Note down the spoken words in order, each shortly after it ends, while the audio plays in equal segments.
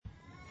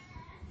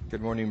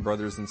Good morning,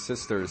 brothers and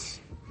sisters.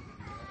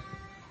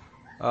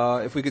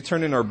 If we could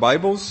turn in our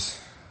Bibles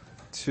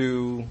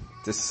to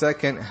the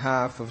second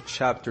half of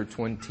chapter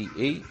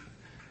 28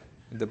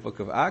 in the book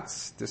of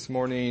Acts. This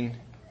morning,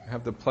 I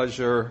have the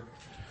pleasure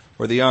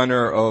or the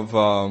honor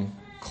of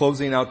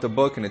closing out the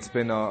book, and it's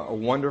been a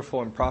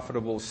wonderful and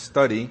profitable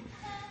study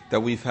that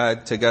we've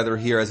had together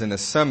here as an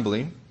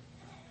assembly.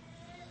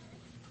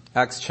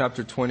 Acts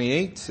chapter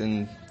 28,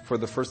 and for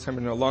the first time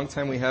in a long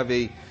time, we have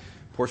a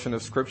portion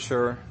of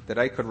scripture that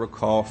I could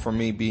recall for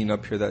me being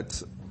up here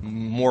that's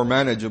more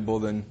manageable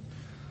than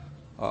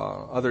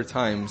other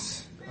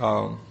times.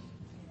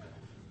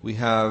 We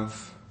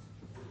have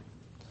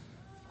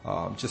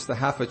just a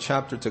half a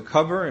chapter to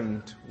cover,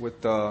 and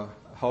with the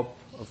help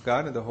of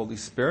God and the Holy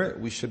Spirit,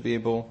 we should be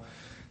able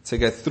to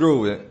get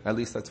through it. At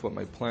least that's what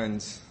my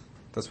plans,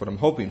 that's what I'm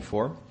hoping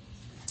for.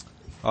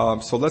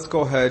 So let's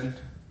go ahead,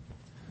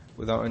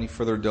 without any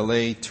further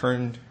delay,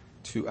 turn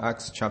to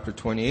Acts chapter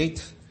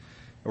 28.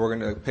 And we're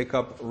going to pick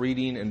up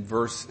reading in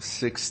verse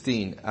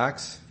 16.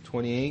 Acts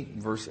 28,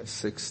 verse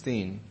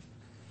 16.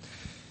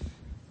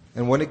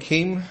 And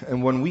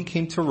when we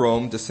came to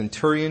Rome, the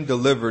centurion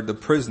delivered the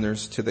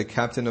prisoners to the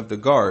captain of the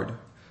guard,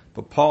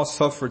 but Paul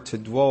suffered to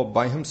dwell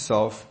by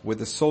himself with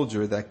the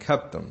soldier that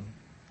kept them.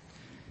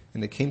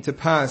 And it came to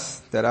pass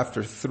that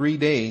after 3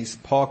 days,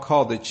 Paul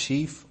called the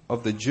chief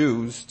of the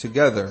Jews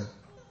together.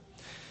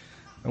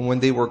 And when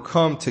they were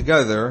come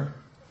together,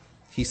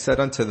 he said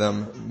unto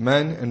them,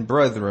 Men and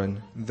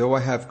brethren, though I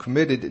have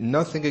committed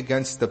nothing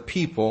against the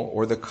people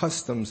or the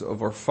customs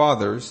of our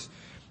fathers,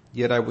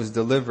 yet I was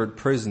delivered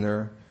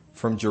prisoner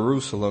from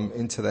Jerusalem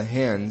into the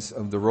hands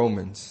of the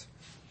Romans,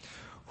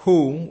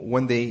 who,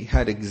 when they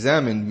had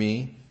examined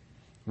me,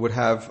 would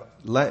have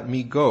let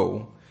me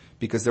go,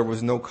 because there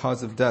was no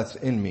cause of death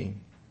in me.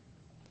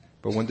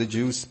 But when the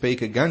Jews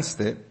spake against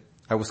it,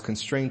 I was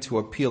constrained to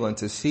appeal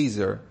unto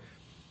Caesar,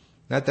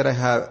 not that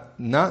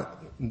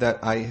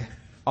I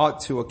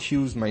ought to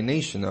accuse my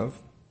nation of.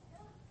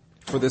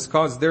 For this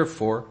cause,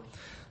 therefore,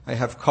 I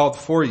have called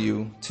for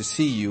you to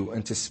see you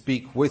and to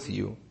speak with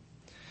you,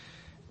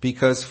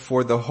 because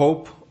for the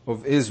hope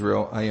of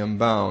Israel I am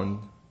bound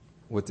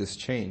with this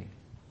chain.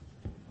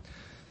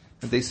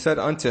 And they said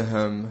unto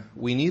him,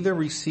 We neither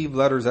received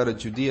letters out of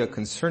Judea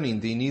concerning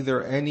thee,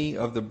 neither any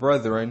of the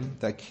brethren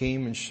that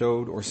came and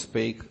showed or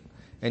spake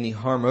any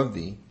harm of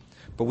thee.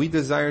 But we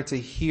desire to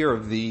hear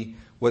of thee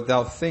what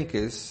thou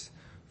thinkest,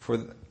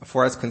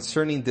 for as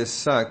concerning this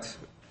sect,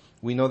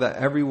 we know that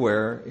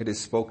everywhere it is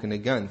spoken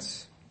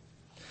against.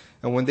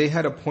 And when they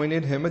had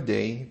appointed him a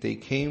day,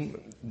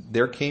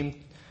 there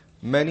came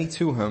many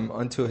to him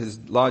unto his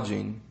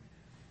lodging,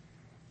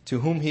 to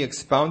whom he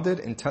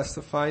expounded and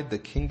testified the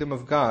kingdom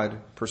of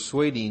God,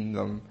 persuading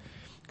them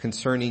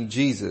concerning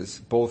Jesus,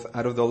 both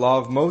out of the law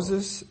of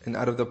Moses and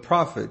out of the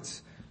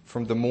prophets,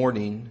 from the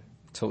morning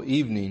till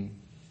evening.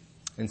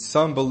 And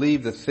some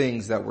believed the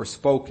things that were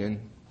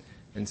spoken,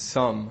 and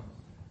some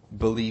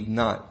believed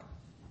not.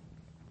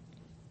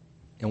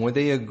 And when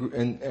they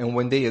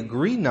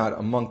agreed not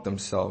among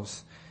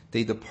themselves,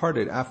 they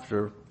departed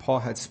after Paul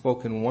had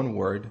spoken one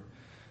word,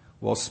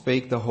 while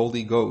spake the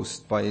Holy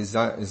Ghost by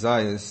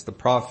Isaiah the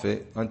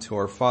prophet unto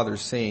our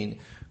fathers, saying,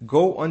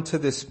 Go unto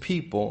this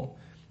people,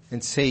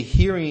 and say,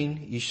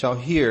 Hearing ye shall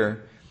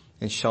hear,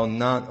 and shall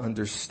not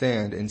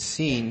understand, and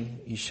seeing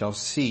ye shall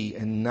see,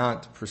 and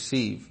not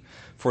perceive.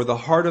 For the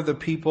heart of the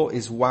people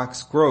is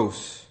waxed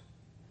gross,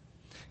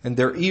 and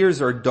their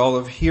ears are dull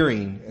of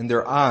hearing, and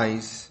their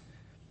eyes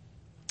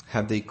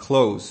have they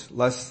closed,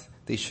 lest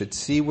they should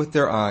see with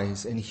their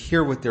eyes, and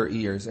hear with their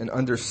ears, and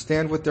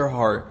understand with their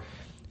heart,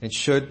 and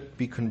should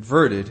be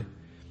converted,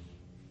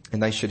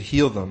 and I should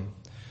heal them.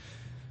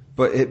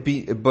 But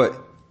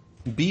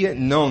be it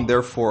known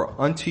therefore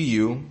unto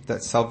you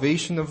that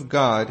salvation of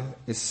God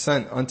is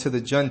sent unto the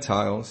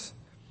Gentiles,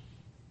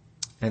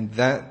 and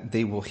that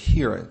they will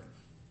hear it.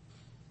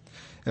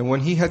 And when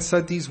he had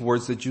said these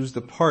words, the Jews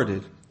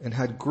departed, and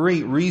had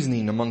great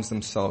reasoning amongst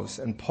themselves.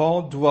 And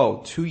Paul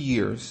dwelt 2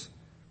 years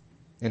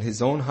in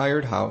his own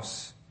hired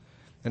house,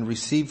 and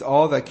received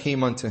all that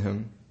came unto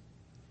him,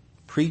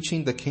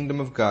 preaching the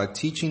kingdom of God,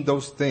 teaching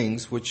those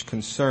things which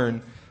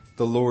concern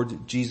the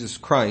Lord Jesus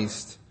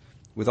Christ,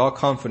 with all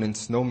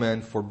confidence, no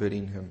man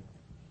forbidding him.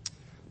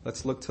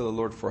 Let's look to the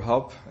Lord for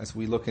help as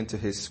we look into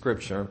his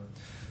scripture.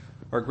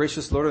 Our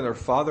gracious Lord and our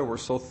Father, we're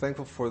so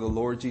thankful for the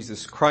Lord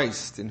Jesus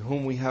Christ, in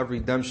whom we have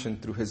redemption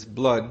through his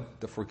blood,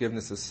 the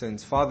forgiveness of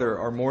sins. Father,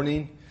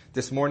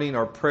 this morning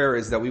our prayer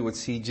is that we would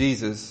see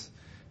Jesus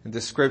in the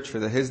scripture,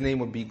 that his name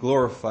would be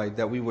glorified,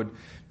 that we would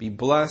be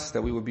blessed,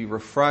 that we would be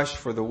refreshed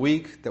for the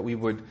week, that we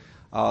would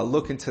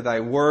look into thy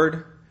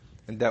word,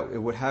 and that it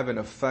would have an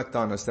effect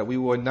on us, that we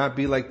would not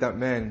be like that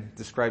man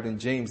described in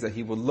James, that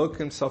he would look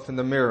himself in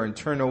the mirror and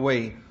turn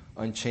away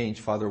unchanged.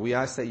 Father, we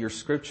ask that your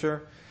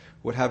scripture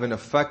would have an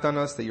effect on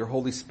us, that your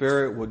Holy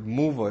Spirit would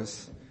move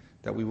us,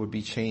 that we would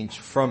be changed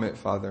from it,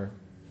 Father.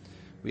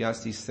 We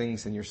ask these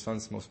things in your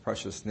Son's most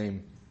precious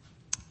name.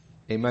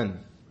 Amen.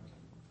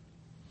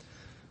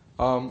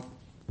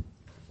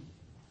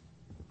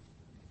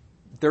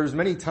 there's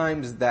many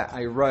times that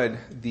I read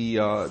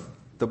the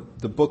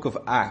book of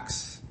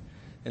Acts,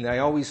 and I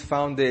always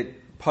found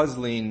it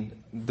puzzling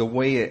the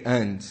way it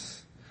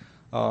ends.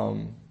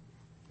 And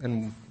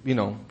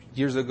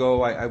years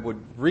ago I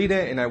would read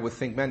it and I would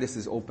think, man, this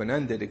is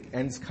open-ended. It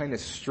ends kind of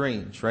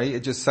strange, right?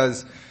 It just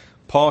says,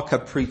 Paul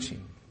kept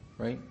preaching,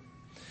 right?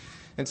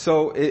 And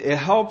so it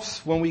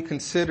helps when we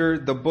consider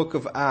the book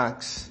of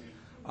Acts,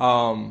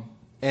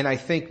 and I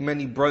think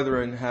many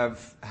brethren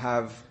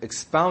have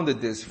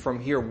expounded this from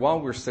here while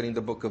we're studying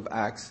the book of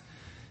Acts.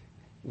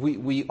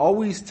 We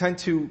always tend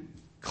to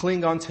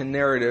cling on to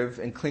narrative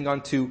and cling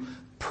on to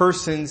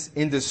persons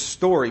in the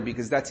story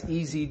because that's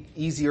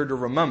easier to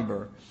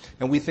remember.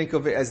 And we think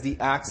of it as the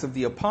Acts of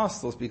the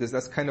Apostles because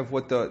that's kind of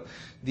what the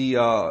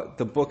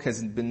book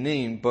has been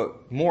named,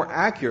 but more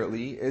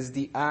accurately is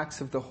the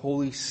Acts of the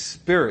Holy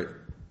Spirit.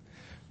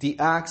 The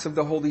Acts of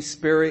the Holy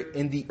Spirit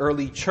in the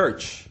early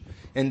church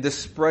and the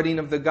spreading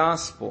of the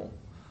gospel.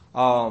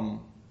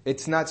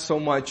 It's not so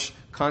much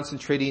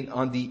concentrating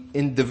on the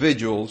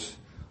individuals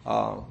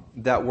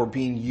that were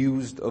being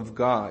used of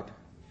God.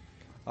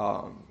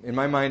 In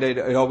my mind,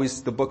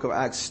 the book of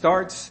Acts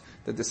starts,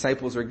 the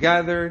disciples are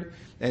gathered,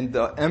 and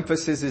the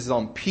emphasis is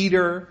on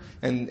Peter,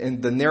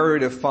 and the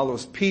narrative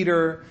follows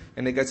Peter,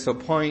 and it gets to a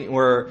point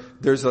where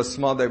there's a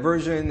small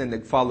diversion, and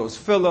it follows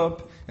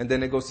Philip, and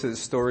then it goes to the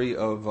story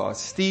of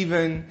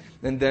Stephen,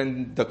 and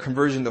then the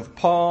conversion of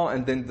Paul,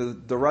 and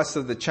then the rest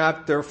of the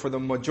chapter, for the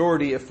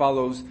majority, it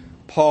follows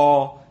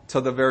Paul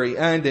till the very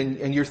end,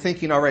 and you're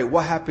thinking, all right,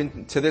 what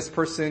happened to this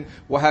person?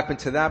 What happened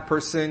to that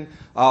person?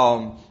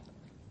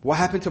 What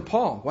happened to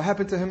Paul? What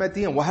happened to him at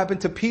the end? What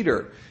happened to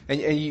Peter?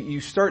 And you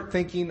start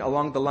thinking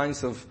along the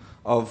lines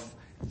of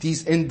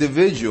these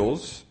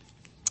individuals,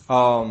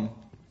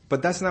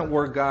 but that's not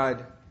where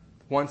God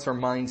wants our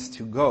minds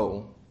to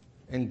go.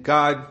 And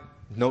God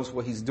knows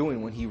what He's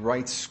doing when He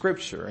writes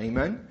Scripture.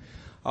 Amen?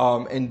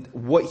 And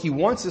what He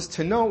wants us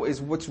to know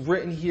is what's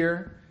written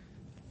here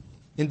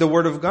in the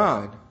Word of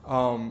God.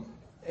 And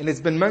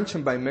it's been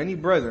mentioned by many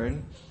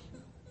brethren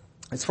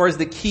as far as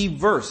the key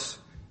verse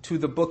to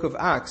the book of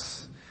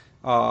Acts.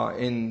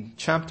 In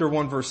chapter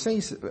 1 verse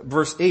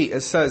 8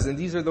 it says, and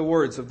these are the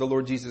words of the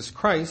Lord Jesus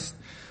Christ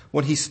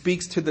when He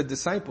speaks to the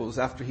disciples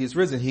after He is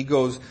risen. He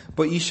goes,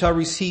 but ye shall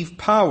receive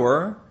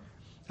power.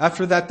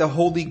 After that the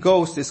Holy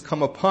Ghost is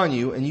come upon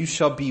you, and you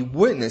shall be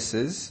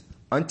witnesses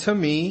unto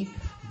me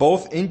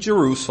both in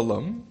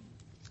Jerusalem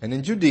and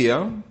in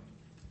Judea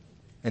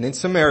and in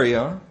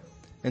Samaria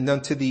and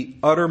unto the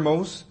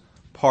uttermost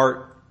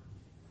part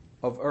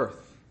of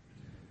earth.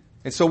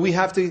 And so we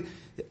have to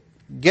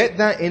get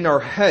that in our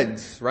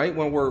heads, right?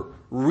 When we're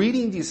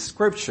reading the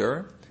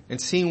scripture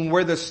and seeing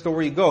where the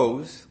story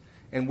goes,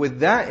 and with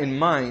that in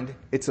mind,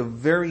 it's a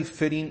very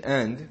fitting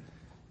end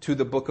to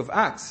the book of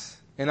Acts.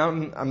 And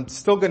I'm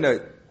still gonna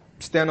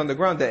stand on the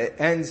ground that it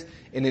ends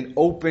in an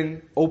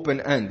open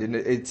end. And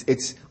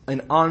it's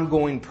an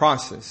ongoing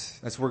process,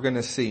 as we're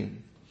gonna see.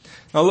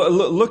 Now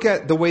look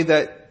at the way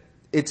that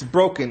it's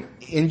broken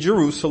in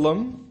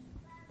Jerusalem,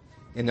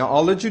 in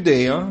all of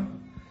Judea,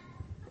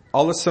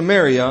 all of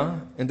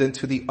Samaria, and then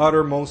to the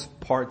uttermost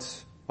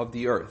parts of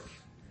the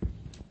earth.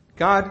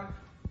 God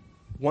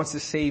wants to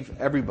save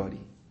everybody.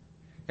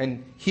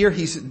 And here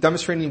He's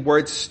demonstrating where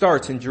it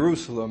starts in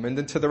Jerusalem, and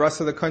then to the rest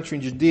of the country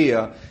in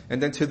Judea,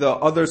 and then to the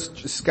other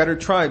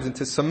scattered tribes, and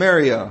to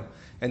Samaria,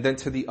 and then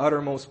to the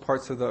uttermost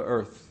parts of the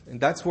earth.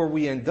 And that's where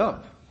we end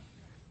up.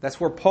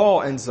 That's where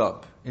Paul ends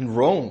up, in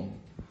Rome.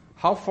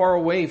 How far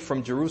away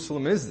from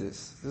Jerusalem is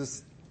this? This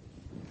is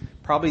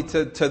probably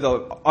to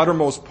the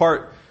uttermost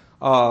part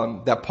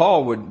that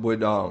Paul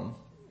would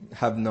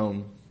have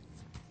known.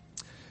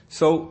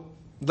 So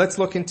let's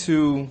look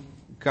into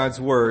God's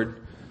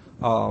Word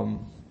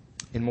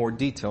in more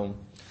detail.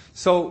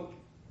 So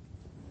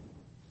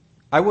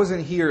I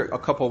wasn't here a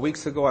couple of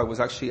weeks ago. I was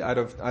actually out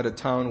of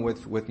town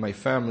with my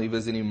family,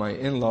 visiting my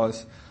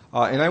in-laws,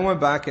 and I went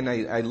back and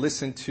I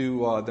listened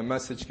to the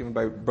message given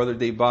by Brother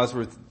Dave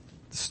Bosworth,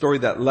 the story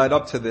that led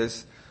up to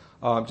this,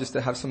 just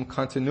to have some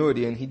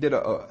continuity, and he did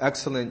an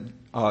excellent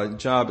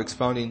job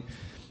expounding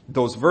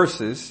those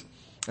verses.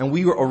 And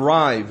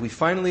we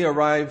finally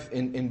arrive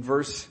in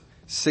verse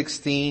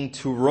 16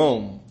 to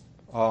Rome.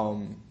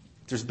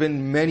 There's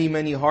been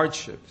many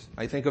hardships.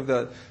 I think of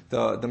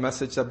the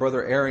message that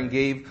Brother Aaron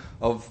gave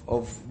of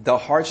the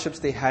hardships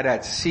they had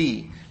at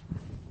sea.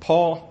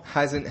 Paul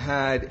hasn't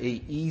had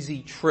a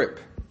easy trip.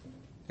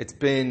 It's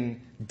been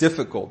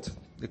difficult.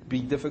 It'd be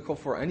difficult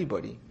for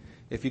anybody.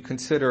 If you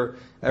consider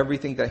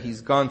everything that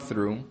he's gone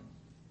through,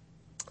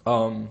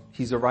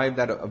 he's arrived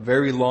at a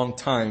very long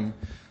time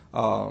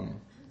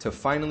to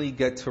finally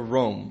get to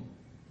Rome.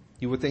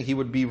 You would think he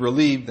would be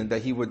relieved and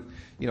that he would,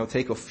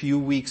 take a few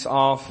weeks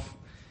off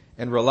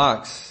and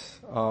relax.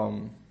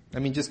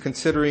 Just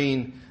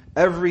considering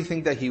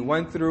everything that he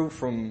went through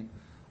from,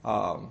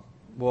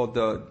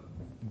 the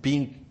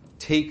being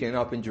taken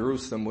up in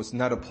Jerusalem was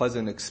not a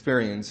pleasant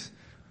experience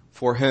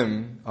for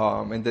him.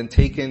 And then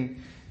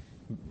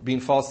being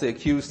falsely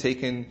accused,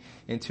 taken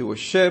into a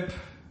ship,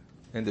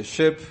 and the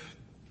ship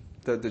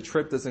the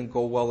trip doesn't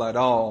go well at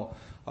all.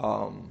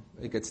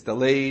 It gets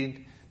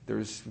delayed.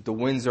 The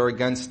winds are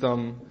against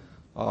them.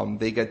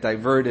 They get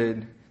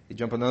diverted. They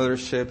jump on another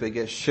ship. They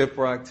get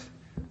shipwrecked.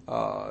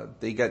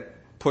 They get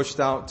pushed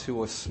out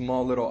to a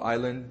small little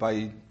island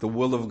by the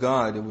will of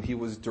God. He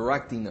was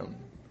directing them.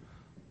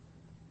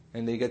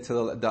 And they get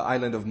to the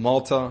island of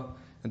Malta,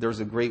 and there's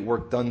a great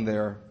work done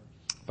there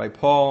by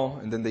Paul,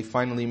 and then they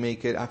finally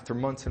make it after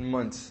months and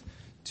months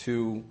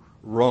to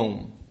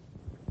Rome.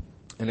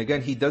 And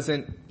again, he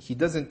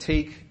doesn't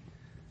take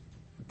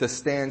the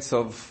stance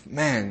of,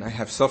 man, I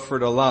have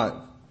suffered a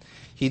lot.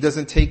 He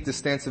doesn't take the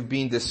stance of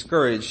being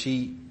discouraged.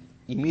 He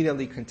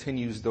immediately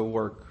continues the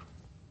work.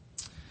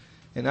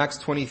 In Acts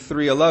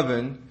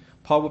 23:11,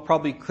 Paul would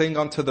probably cling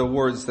on to the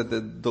words that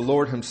the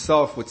Lord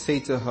himself would say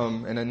to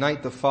him, and a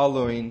night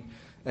following,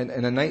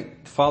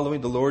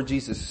 the Lord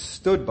Jesus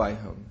stood by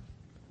him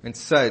and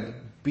said,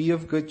 "Be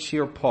of good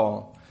cheer,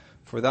 Paul,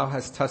 for thou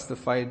hast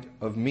testified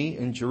of me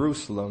in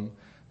Jerusalem,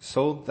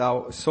 so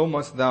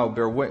must thou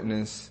bear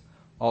witness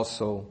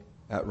also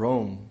at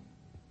Rome."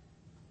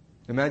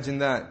 Imagine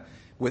that.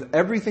 With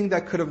everything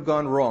that could have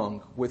gone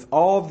wrong, with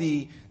all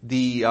the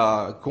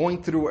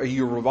going through a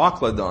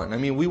Euroclydon. I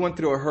mean, we went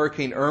through a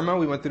Hurricane Irma,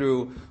 we went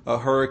through a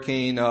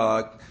Hurricane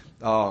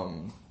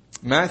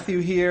Matthew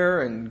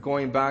here, and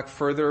going back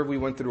further, we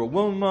went through a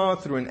Wilma,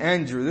 through an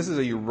Andrew. This is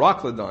a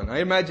Euroclydon. I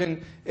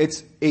imagine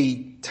it's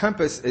a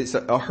tempest, it's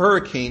a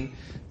hurricane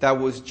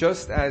that was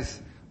just as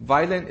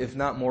violent, if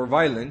not more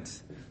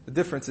violent. The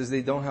difference is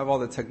they don't have all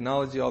the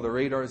technology, all the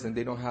radars, and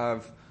they don't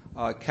have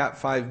Cat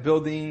 5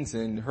 buildings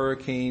and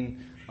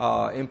hurricane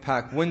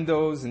impact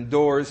windows and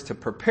doors to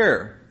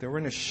prepare. They were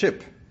in a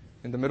ship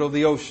in the middle of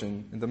the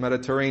ocean, in the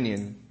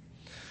Mediterranean.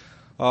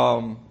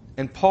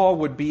 And Paul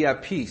would be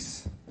at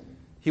peace.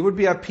 He would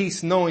be at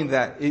peace knowing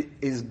that it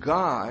is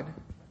God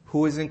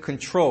who is in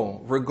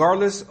control.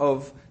 Regardless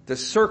of the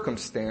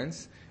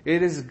circumstance,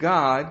 it is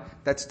God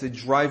that's the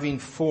driving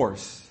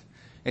force.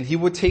 And he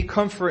would take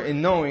comfort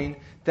in knowing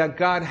that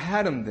God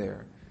had him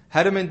there,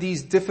 had him in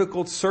these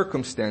difficult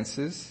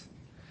circumstances.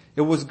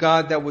 It was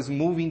God that was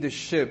moving the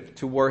ship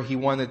to where he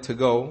wanted to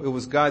go. It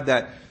was God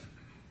that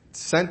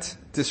sent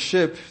the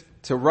ship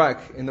to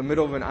wreck in the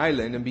middle of an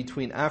island in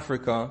between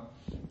Africa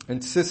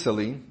and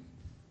Sicily.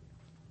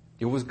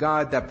 It was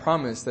God that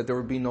promised that there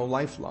would be no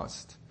life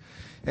lost.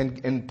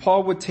 And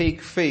Paul would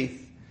take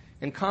faith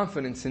and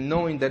confidence in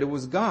knowing that it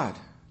was God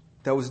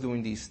that was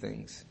doing these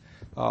things.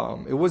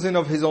 It wasn't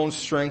of his own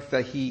strength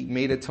that he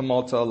made it to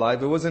Malta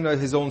alive. It wasn't of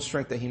his own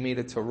strength that he made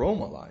it to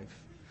Rome alive.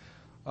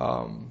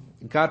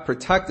 God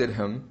protected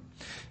him.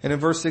 And in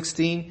verse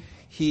 16,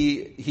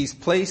 he's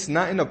placed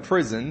not in a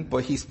prison,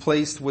 but he's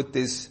placed with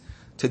this,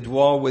 to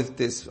dwell with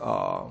this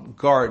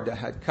guard that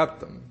had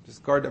kept him. This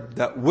guard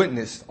that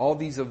witnessed all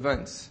these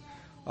events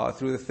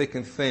through the thick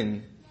and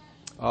thin.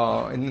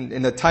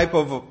 In the type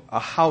of a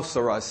house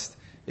arrest,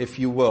 if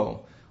you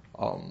will.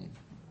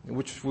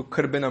 Which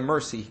could have been a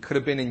mercy. He could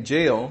have been in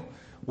jail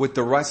with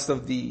the rest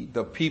of the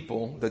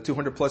people, the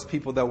 200 plus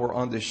people that were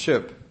on the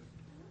ship.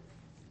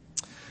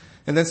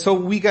 And then so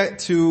we get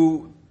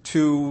to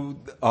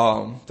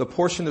the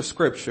portion of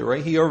scripture,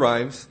 right? He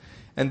arrives,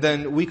 and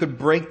then we could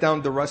break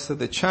down the rest of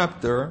the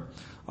chapter,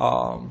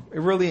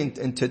 really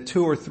into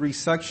 2 or 3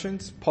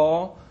 sections.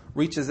 Paul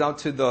reaches out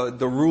to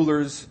the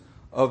rulers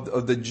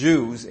of the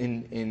Jews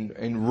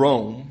in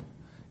Rome,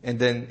 and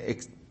then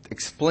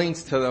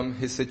explains to them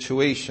his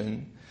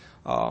situation.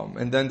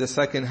 And then the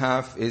second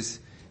half is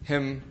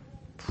him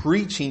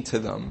preaching to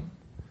them.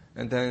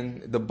 And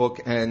then the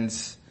book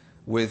ends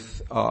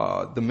with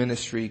the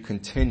ministry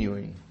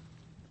continuing.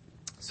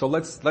 So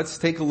let's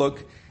take a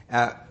look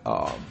at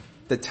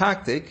the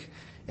tactic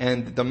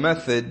and the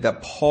method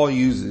that Paul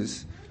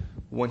uses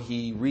when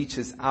he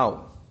reaches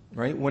out.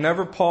 Right?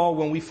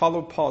 When we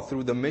followed Paul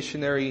through the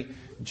missionary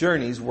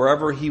journeys,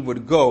 wherever he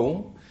would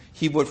go,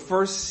 he would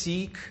first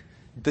seek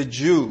the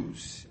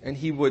Jews, and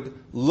he would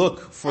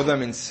look for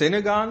them in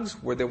synagogues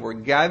where they were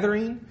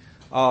gathering,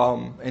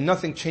 and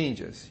nothing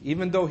changes.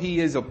 Even though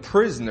he is a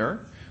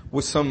prisoner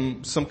with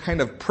some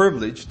kind of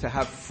privilege to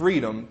have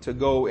freedom to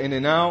go in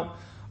and out,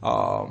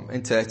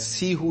 and to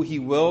see who he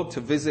will,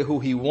 to visit who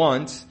he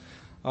wants.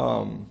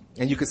 And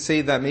you could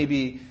say that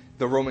maybe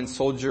the Roman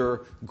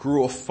soldier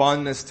grew a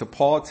fondness to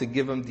Paul to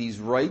give him these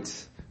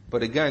rights.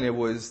 But again, it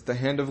was the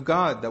hand of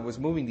God that was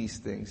moving these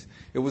things.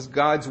 It was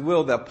God's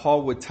will that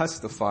Paul would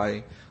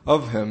testify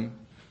of him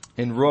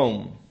in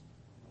Rome.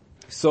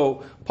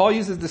 So Paul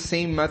uses the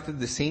same method,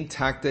 the same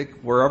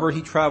tactic wherever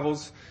he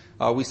travels.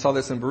 We saw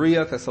this in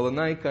Berea,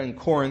 Thessalonica, and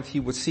Corinth. He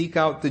would seek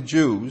out the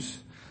Jews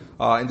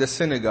in the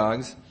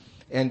synagogues,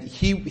 and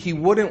he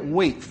wouldn't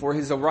wait for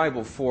his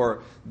arrival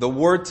for the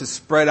word to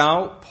spread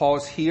out.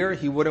 Paul's here.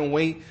 He wouldn't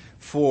wait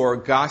for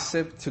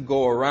gossip to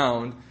go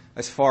around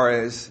as far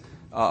as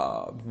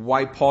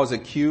why Paul's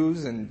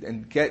accused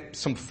and get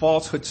some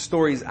falsehood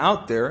stories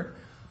out there,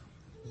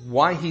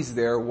 why he's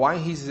there, why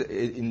he's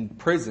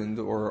imprisoned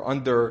or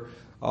under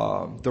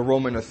the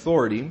Roman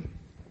authority.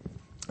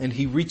 And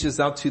he reaches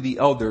out to the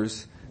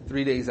elders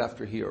 3 days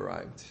after he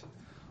arrived.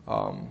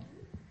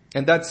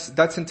 And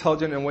that's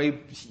intelligent in a way.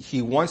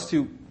 He wants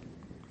to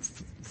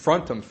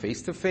confront him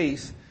face to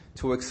face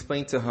to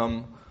explain to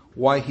him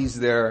why he's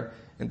there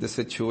in the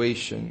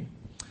situation.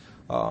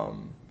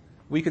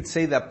 We could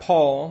say that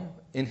Paul,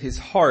 in his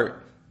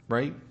heart,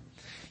 right,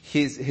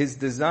 his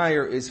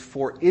desire is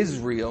for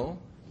Israel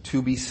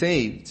to be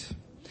saved.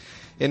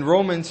 In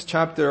Romans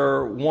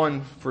chapter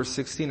 1 verse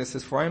 16 it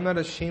says, "For I am not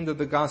ashamed of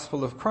the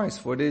gospel of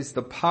Christ, for it is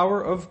the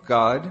power of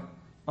God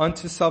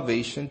unto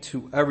salvation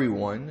to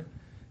everyone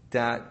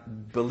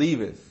that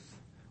believeth."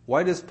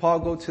 Why does Paul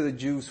go to the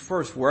Jews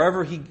first?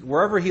 Wherever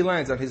he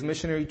lands on his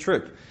missionary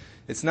trip,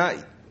 it's not,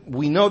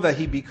 we know that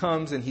he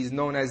becomes and he's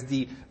known as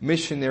the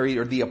missionary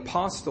or the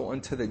apostle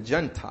unto the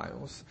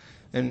Gentiles.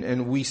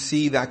 And we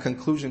see that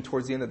conclusion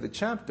towards the end of the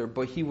chapter,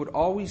 but he would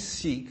always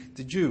seek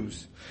the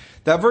Jews.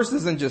 That verse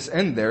doesn't just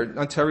end there,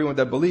 unto everyone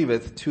that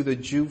believeth, to the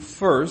Jew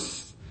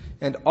first,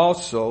 and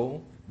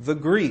also the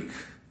Greek.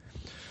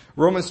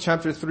 Romans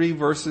chapter 3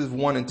 verses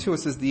 1 and 2, it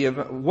says,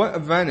 "What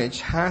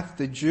advantage hath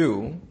the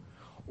Jew,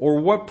 or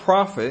what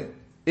profit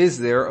is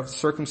there of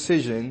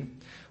circumcision?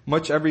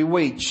 Much every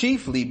way,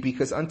 chiefly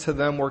because unto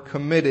them were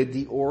committed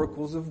the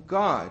oracles of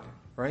God."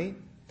 Right?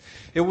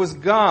 It was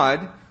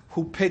God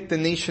who picked the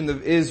nation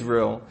of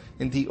Israel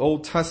in the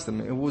Old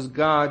Testament. It was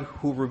God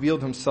who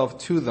revealed himself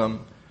to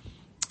them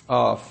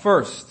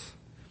first.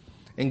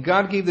 And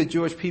God gave the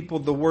Jewish people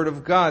the word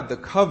of God, the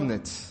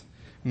covenants,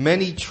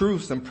 many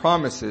truths and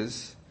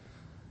promises,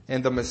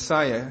 and the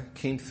Messiah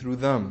came through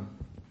them.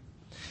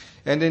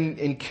 And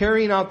in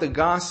carrying out the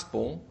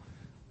gospel,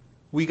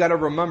 we got to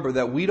remember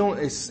that we don't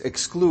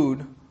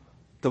exclude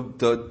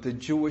the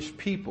Jewish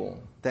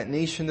people, that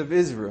nation of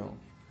Israel.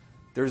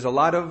 There's a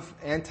lot of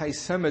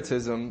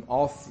anti-Semitism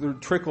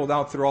trickled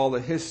out through all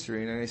the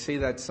history, and I say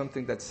that's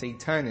something that's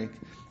satanic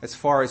as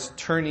far as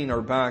turning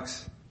our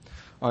backs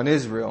on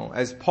Israel,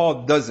 as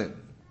Paul doesn't.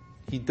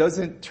 He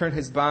doesn't turn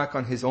his back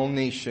on his own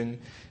nation,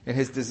 and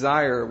his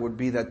desire would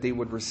be that they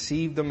would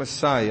receive the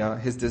Messiah.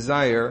 His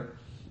desire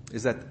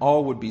is that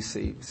all would be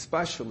saved,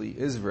 especially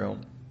Israel,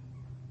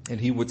 and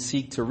he would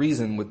seek to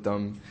reason with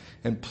them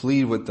and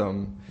plead with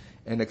them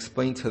and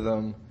explain to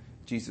them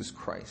Jesus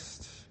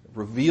Christ.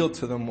 Reveal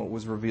to them what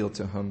was revealed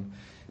to him,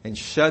 and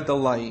shed the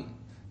light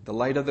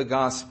of the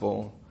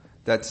gospel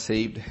that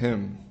saved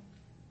him.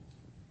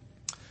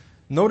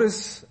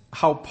 Notice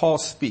how Paul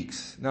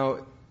speaks. Now,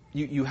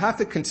 you have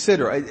to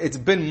consider, it's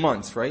been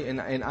months, right?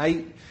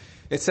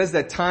 It says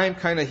that time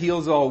kind of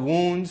heals all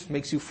wounds,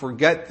 makes you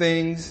forget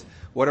things,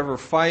 whatever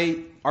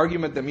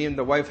argument that me and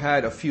the wife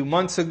had a few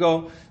months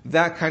ago,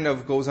 that kind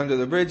of goes under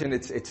the bridge, and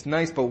it's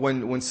nice, but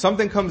when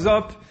something comes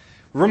up,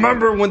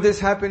 remember when this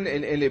happened,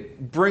 and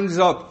it brings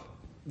up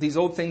these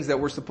old things that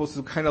we're supposed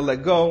to kind of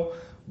let go,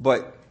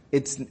 but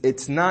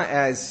it's not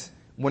as,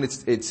 when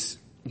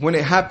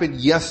it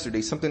happened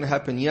yesterday, something that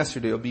happened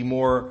yesterday, it'll be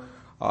more,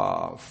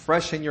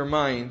 fresh in your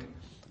mind,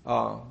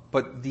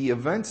 but the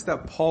events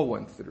that Paul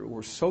went through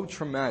were so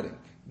traumatic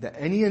that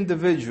any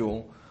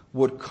individual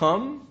would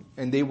come,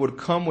 and they would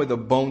come with a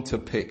bone to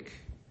pick.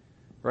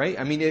 Right?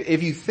 I mean,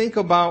 if you think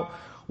about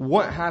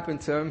what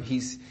happened to him,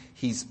 he's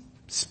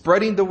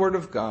spreading the word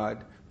of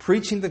God,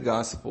 preaching the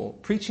gospel,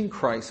 preaching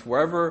Christ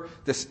wherever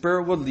the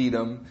Spirit would lead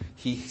him.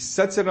 He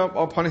sets it up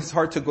upon his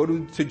heart to go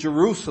to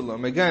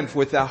Jerusalem, again,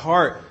 with that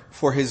heart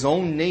for his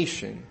own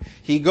nation.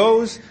 He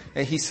goes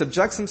and he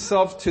subjects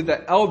himself to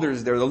the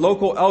elders there, the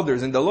local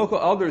elders, and the local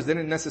elders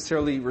didn't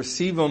necessarily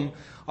receive him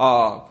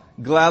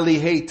gladly.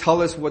 Hey,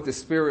 tell us what the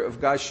Spirit of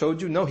God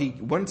showed you. No, he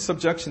went in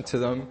subjection to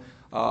them,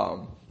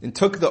 and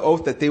took the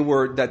oath that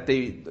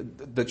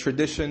the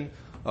tradition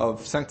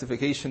of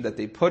sanctification that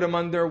they put him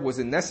under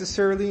wasn't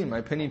necessarily, in my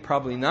opinion,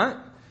 probably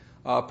not.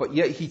 But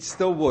yet he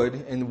still would.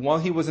 And while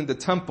he was in the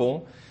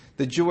temple,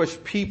 the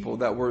Jewish people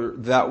that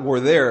were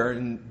there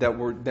and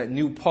that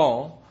knew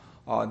Paul,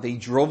 they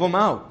drove him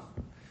out.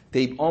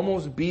 They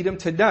almost beat him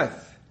to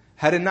death.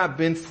 Had it not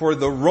been for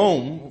the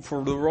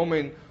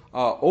Roman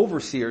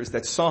overseers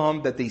that saw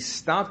him, that they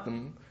stopped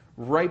him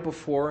right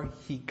before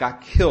he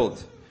got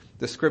killed.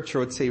 The scripture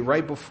would say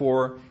right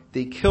before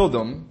they killed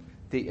him,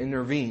 they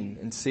intervened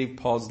and saved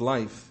Paul's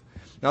life.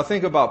 Now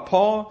think about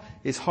Paul,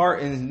 his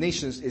heart and his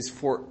nation is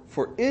for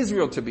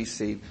Israel to be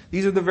saved.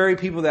 These are the very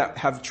people that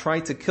have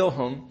tried to kill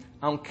him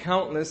on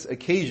countless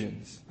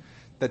occasions,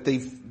 that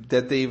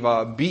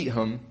they've beat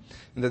him,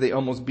 and that they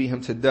almost beat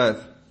him to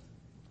death.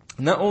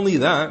 Not only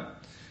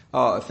that,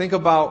 think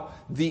about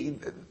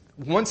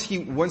once he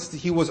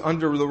was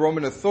under the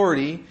Roman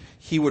authority,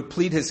 he would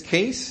plead his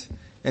case,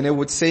 and it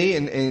would say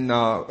in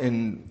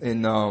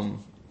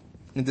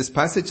this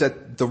passage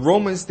that the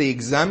Romans, they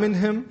examined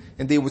him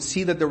and they would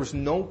see that there was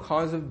no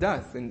cause of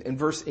death in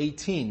verse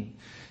 18.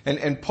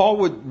 And Paul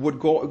would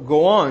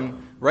go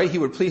on, right? He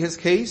would plead his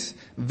case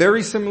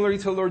very similarly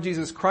to the Lord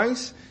Jesus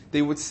Christ.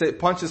 They would say,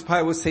 Pontius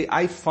Pilate would say,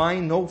 I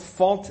find no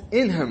fault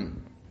in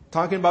him.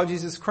 Talking about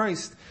Jesus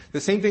Christ.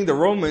 The same thing the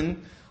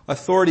Roman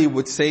authority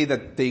would say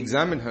that they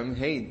examined him.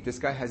 Hey, this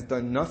guy has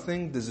done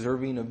nothing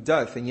deserving of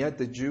death. And yet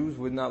the Jews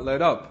would not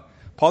let up.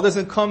 Paul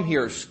doesn't come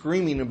here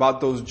screaming about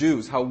those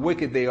Jews, how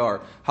wicked they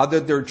are, how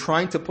that they're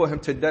trying to put him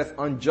to death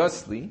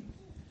unjustly.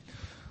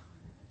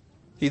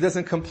 He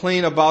doesn't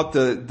complain about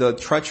the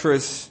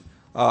treacherous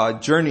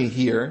journey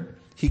here.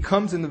 He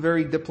comes in a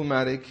very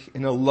diplomatic,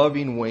 in a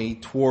loving way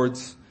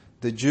towards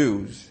the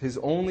Jews. His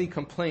only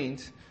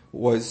complaint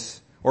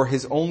was, or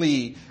his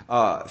only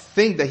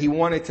thing that he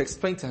wanted to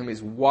explain to him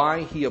is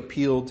why he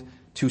appealed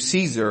to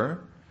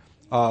Caesar.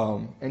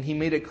 And he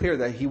made it clear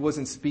that he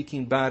wasn't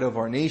speaking bad of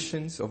our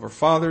nations, of our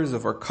fathers,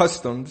 of our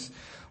customs.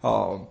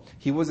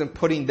 He wasn't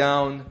putting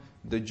down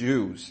the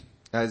Jews,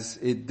 as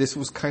this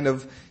was kind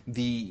of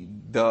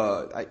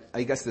I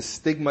guess the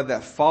stigma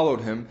that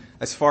followed him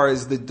as far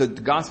as the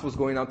gospel's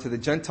going out to the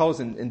Gentiles,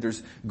 and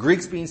there's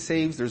Greeks being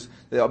saved, there's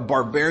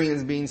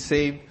barbarians being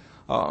saved.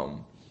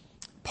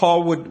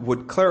 Paul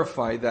would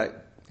clarify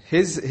that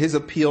his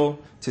appeal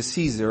to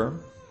Caesar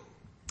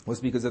was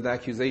because of the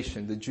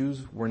accusation. The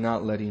Jews were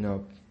not letting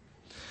up.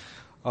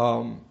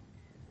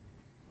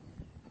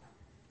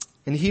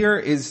 And here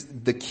is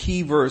the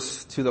key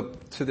verse to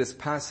this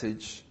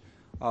passage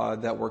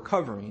that we're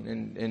covering,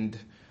 and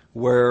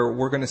where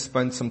we're going to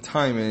spend some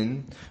time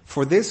in.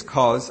 For this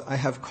cause I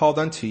have called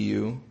unto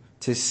you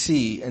to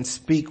see and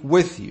speak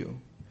with you.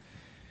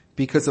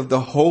 Because of the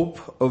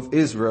hope of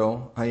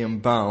Israel, I am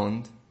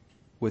bound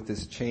with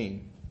this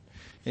chain.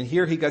 And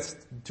here he gets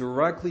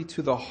directly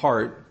to the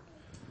heart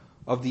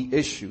of the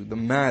issue, the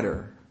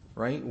matter,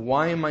 right?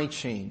 Why am I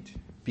chained?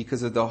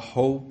 Because of the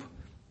hope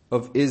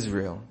of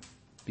Israel.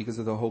 Because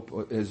of the hope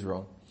of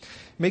Israel.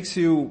 Makes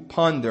you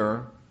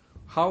ponder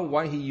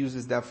why he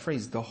uses that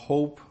phrase, the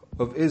hope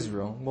of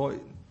Israel. Well,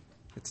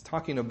 it's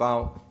talking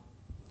about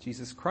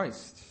Jesus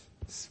Christ,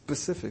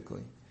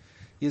 specifically.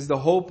 He is the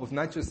hope of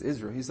not just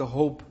Israel, he's the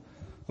hope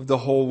of the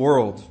whole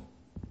world.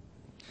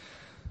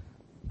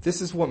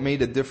 This is what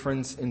made a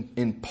difference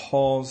in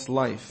Paul's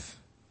life.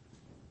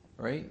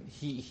 Right?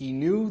 He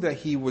knew that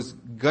he was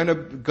gonna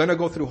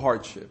go through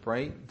hardship,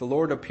 right? The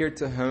Lord appeared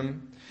to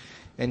him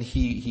and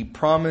he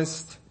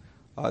promised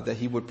that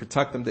he would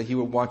protect him, that he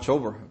would watch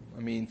over him. I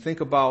mean,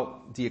 think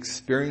about the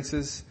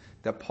experiences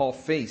that Paul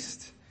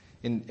faced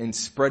in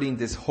spreading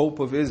this hope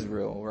of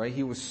Israel, right?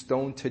 He was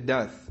stoned to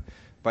death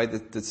by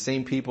the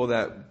same people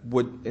that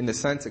would, in a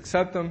sense,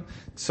 accept him.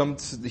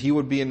 He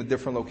would be in a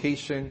different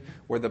location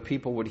where the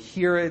people would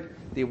hear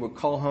it. They would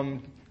call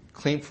him,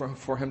 claim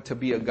for him to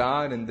be a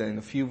god, and then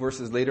a few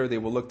verses later they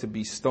will look to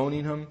be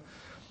stoning him.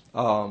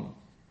 Paul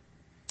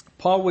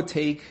would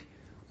take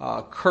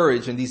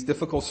courage in these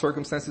difficult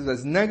circumstances,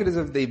 as negative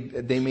as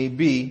they may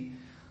be,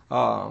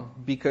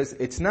 because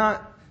it's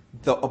not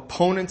the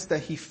opponents that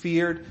he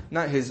feared,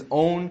 not his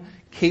own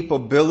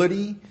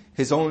capability,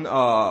 his own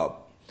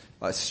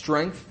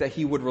strength that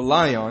he would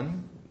rely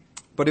on,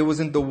 but it was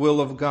in the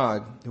will of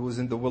God. It was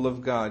in the will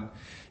of God.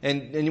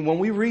 And when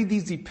we read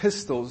these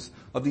epistles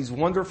of these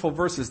wonderful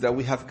verses that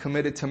we have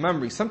committed to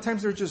memory,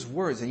 sometimes they're just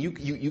words. And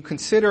you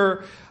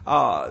consider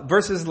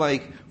verses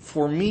like,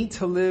 for me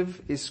to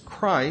live is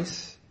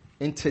Christ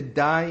and to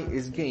die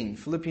is gain.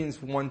 Philippians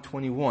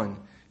 1:21.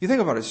 You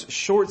think about it,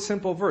 short,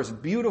 simple verse,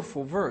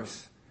 beautiful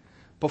verse.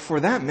 But for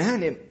that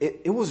man,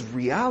 it was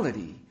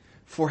reality.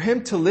 For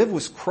him to live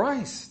was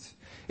Christ.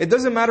 It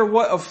doesn't matter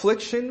what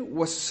affliction,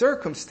 what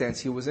circumstance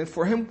he was in.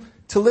 For him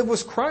to live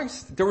was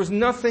Christ. There was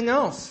nothing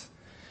else.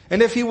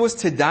 And if he was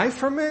to die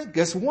from it,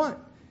 guess what?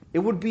 It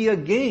would be a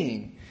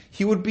gain.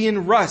 He would be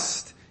in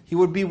rest. He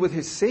would be with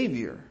his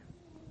Savior.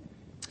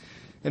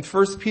 In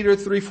 1 Peter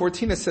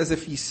 3:14 it says,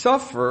 if ye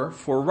suffer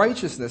for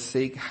righteousness'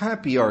 sake,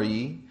 happy are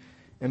ye,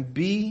 and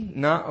be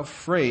not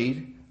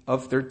afraid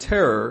of their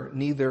terror,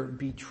 neither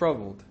be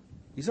troubled.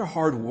 These are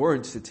hard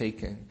words to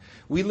take in.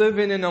 We live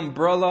in an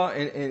umbrella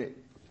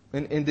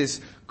in this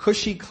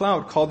cushy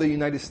cloud called the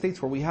United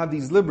States, where we have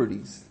these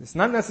liberties. It's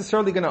not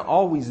necessarily going to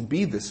always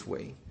be this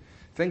way.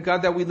 Thank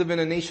God that we live in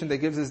a nation that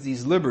gives us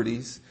these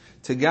liberties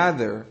to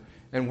gather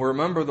and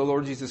remember the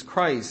Lord Jesus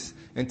Christ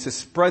and to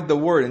spread the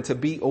word and to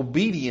be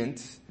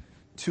obedient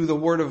to the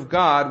word of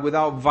God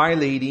without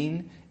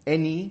violating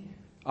any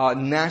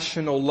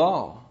national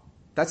law.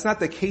 That's not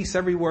the case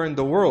everywhere in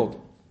the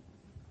world.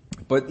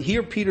 But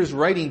here Peter's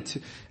writing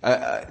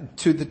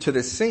to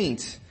the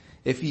saints,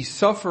 if ye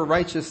suffer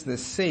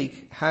righteousness'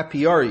 sake,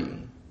 happy are ye.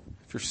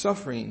 If you're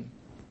suffering,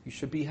 you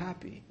should be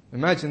happy.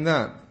 Imagine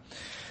that.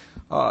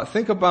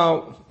 Think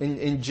about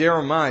in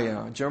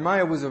Jeremiah.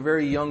 Jeremiah was a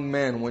very young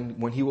man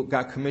when he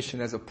got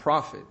commissioned as a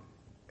prophet.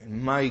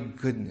 And my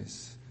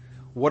goodness,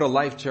 what a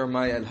life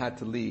Jeremiah had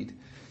to lead.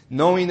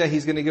 Knowing that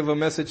he's going to give a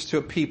message to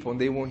a people and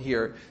they won't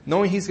hear.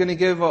 Knowing he's going to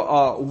give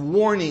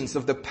warnings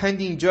of the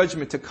pending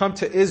judgment to come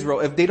to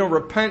Israel if they don't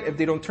repent, if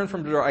they don't turn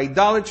from their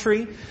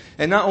idolatry.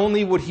 And not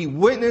only would he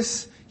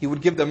witness, he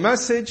would give the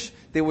message.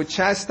 They would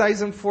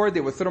chastise him for it.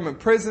 They would throw him in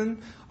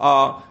prison.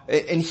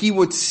 And he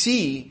would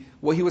see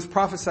what he was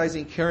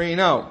prophesying carrying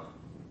out.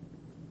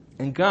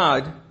 And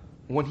God,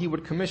 when he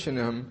would commission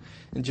him,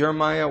 in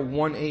Jeremiah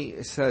 1:8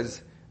 it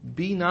says,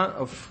 be not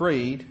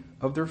afraid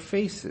of their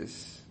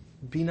faces.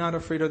 Be not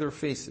afraid of their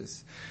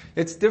faces.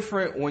 It's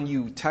different when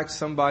you text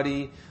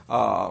somebody,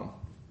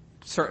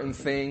 certain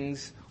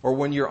things, or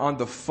when you're on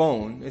the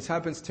phone. It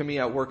happens to me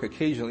at work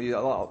occasionally.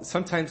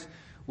 Sometimes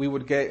we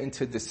would get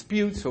into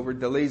disputes over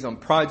delays on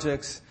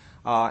projects,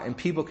 and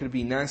people could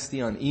be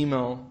nasty on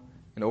email,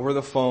 and over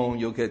the phone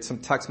you'll get some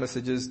text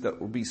messages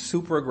that will be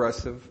super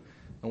aggressive.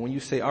 And when you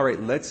say, all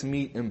right, let's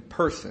meet in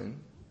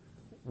person,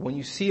 when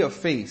you see a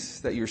face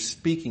that you're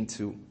speaking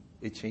to,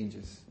 it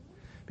changes.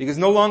 Because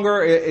no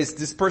longer is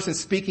this person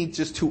speaking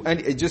just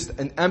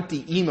an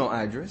empty email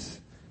address.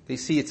 They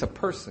see it's a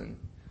person.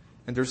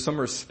 And there's some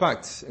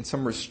respect and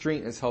some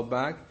restraint is held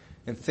back,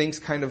 and things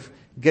kind of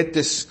get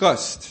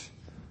discussed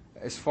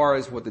as far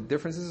as what the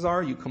differences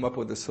are. You come up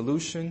with a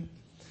solution.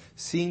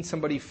 Seeing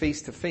somebody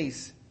face to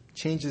face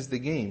changes the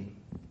game.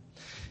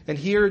 And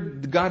here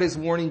God is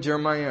warning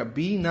Jeremiah,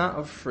 be not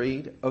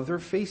afraid of their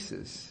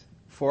faces,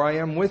 for I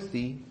am with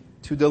thee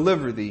to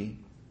deliver thee,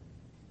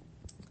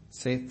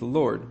 saith the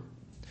Lord.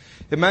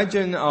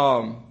 Imagine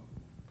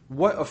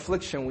what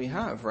affliction we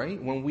have,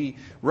 right? When we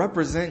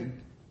represent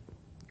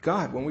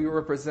God, when we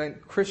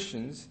represent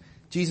Christians,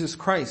 Jesus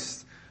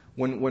Christ,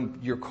 when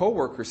your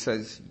coworker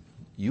says,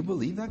 you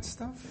believe that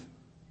stuff?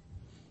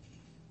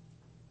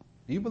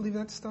 You believe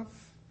that stuff?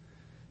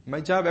 In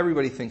my job,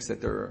 everybody thinks that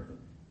they're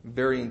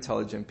very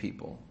intelligent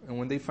people. And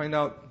when they find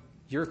out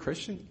you're a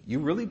Christian, you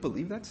really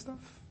believe that stuff?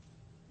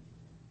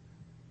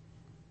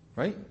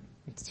 Right?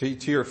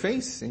 To your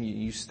face, and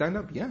you stand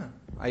up, yeah.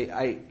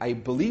 I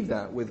believe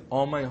that with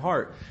all my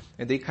heart.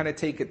 And they kind of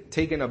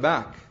taken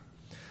aback.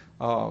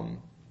 And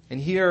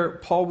here,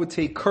 Paul would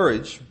take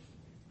courage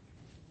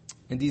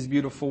in these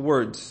beautiful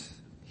words.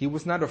 He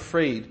was not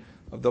afraid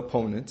of the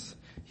opponents.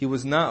 He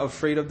was not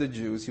afraid of the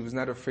Jews. He was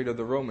not afraid of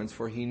the Romans,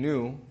 for he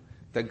knew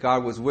that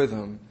God was with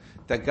him,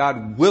 that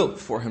God willed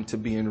for him to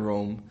be in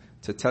Rome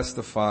to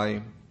testify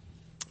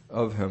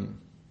of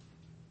him.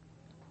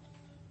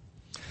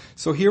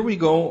 So here we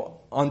go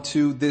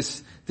onto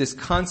this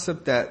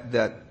concept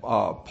that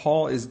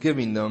Paul is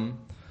giving them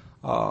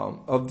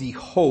of the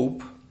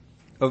hope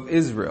of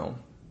Israel.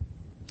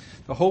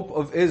 The hope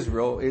of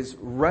Israel is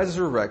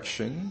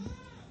resurrection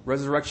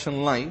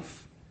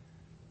life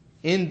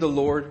in the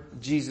Lord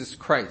Jesus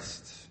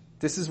Christ.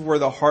 This is where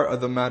the heart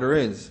of the matter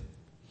is.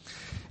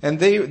 And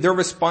their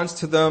response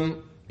to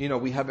them,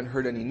 we haven't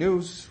heard any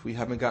news. We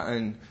haven't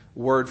gotten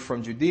word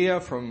from Judea,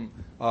 from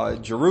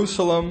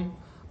Jerusalem.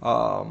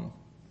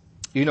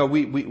 We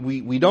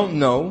don't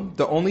know.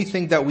 The only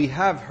thing that we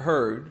have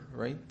heard,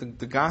 right?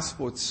 The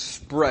gospel, it's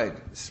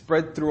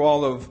spread through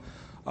all of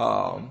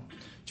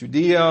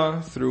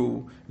Judea,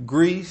 through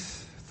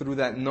Greece, through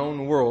that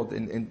known world,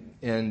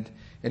 and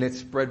it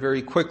spread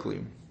very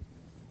quickly.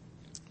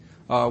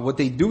 What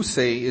they do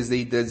say is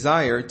they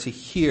desire to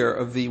hear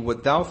of thee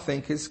what thou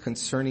thinkest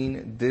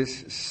concerning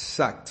this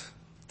sect.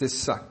 This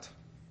sect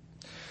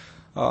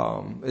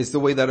is the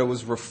way that it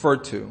was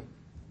referred to.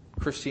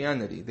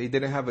 Christianity. They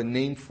didn't have a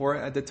name for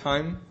it at the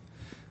time,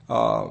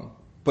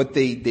 but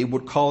they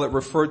would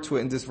refer to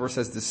it in this verse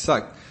as the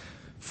sect.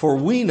 For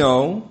we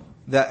know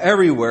that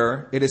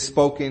everywhere it is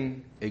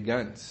spoken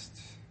against,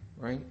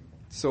 right?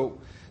 So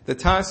the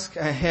task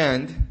at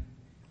hand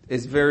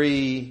is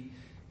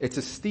it's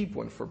a steep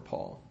one for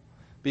Paul,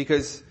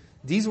 because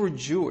these were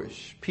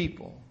Jewish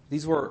people.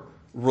 These were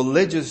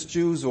religious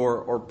Jews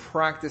or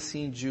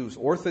practicing Jews.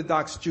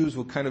 Orthodox Jews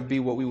would kind of be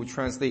what we would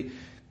translate.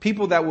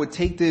 People that would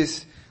take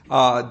the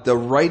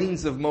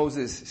writings of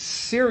Moses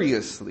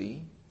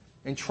seriously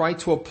and try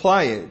to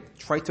apply it,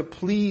 try to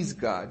please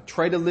God,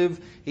 try to live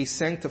a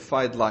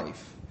sanctified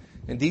life.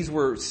 And these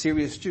were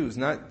serious Jews,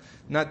 not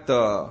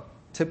the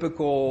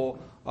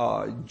typical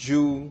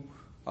Jew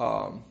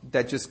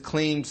that just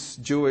claims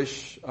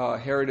Jewish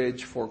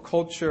heritage for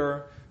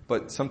culture,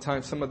 but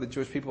sometimes some of the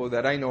Jewish people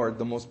that I know are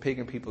the most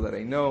pagan people that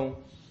I know,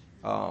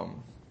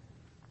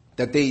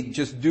 that they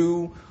just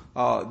do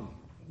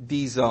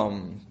these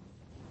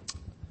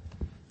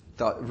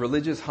the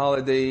religious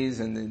holidays,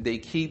 and they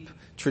keep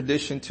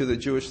tradition to the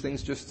Jewish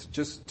things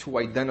just to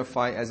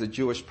identify as a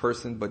Jewish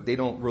person, but they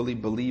don't really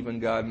believe in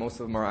God. Most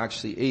of them are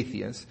actually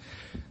atheists.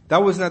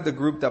 That was not the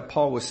group that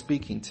Paul was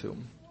speaking to.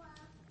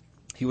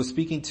 He was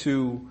speaking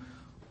to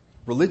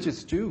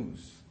religious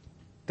Jews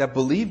that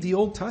believed the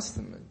Old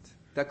Testament,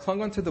 that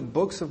clung onto the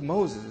books of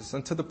Moses,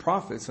 unto the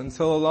prophets, unto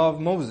the law of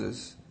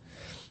Moses.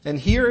 And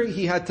here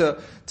he had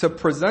to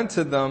present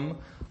to them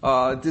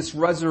this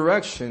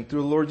resurrection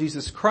through the Lord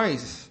Jesus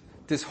Christ,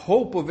 this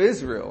hope of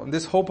Israel and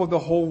this hope of the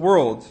whole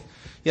world.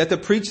 He had to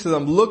preach to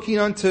them looking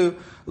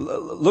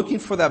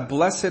for that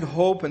blessed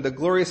hope and the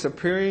glorious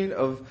appearing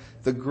of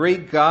the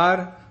great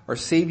God, our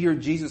Savior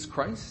Jesus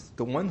Christ,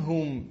 the one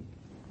whom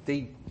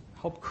they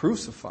helped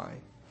crucify,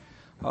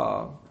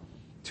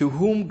 to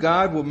whom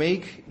God will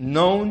make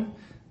known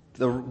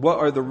what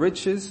are the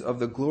riches of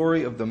the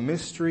glory of the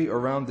mystery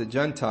around the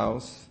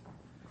Gentiles,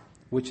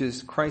 which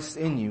is Christ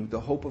in you,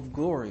 the hope of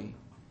glory.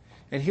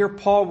 And here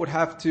Paul would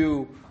have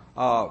to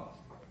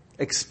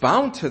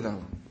expound to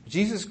them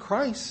Jesus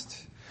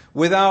Christ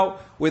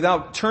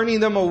without turning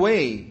them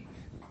away,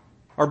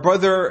 Our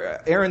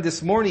brother Aaron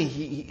this morning,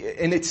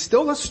 and it's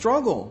still a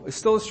struggle. It's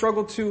still a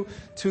struggle to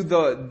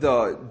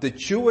the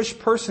Jewish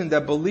person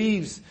that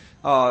believes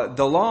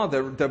the law,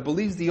 that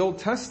believes the Old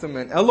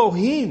Testament.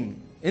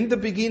 Elohim, in the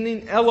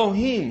beginning,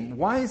 Elohim.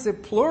 Why is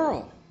it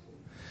plural?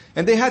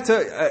 And they had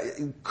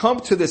to come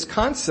to this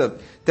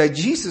concept that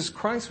Jesus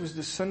Christ was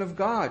the Son of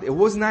God. It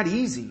was not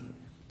easy.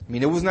 I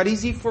mean, it was not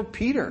easy for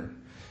Peter.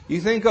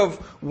 You think of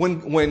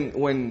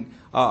when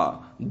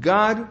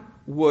God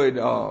would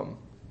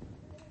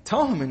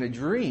tell him in a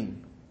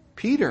dream,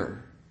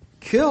 Peter,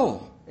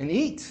 kill and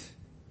eat.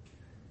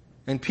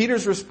 And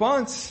Peter's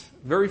response,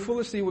 very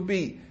foolishly, would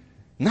be,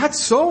 not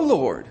so,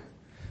 Lord.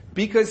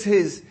 Because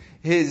his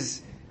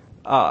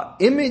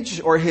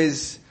image or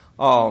his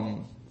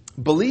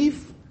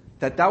belief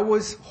that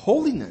was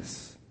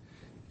holiness.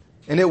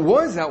 And it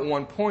was at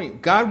one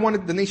point. God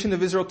wanted the nation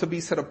of Israel to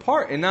be set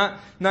apart, and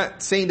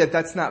not saying that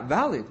that's not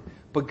valid.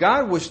 But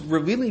God was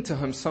revealing to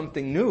him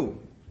something new.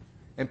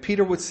 And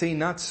Peter would say,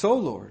 not so,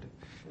 Lord.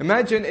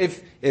 Imagine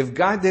if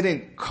God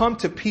didn't come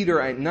to Peter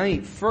at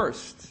night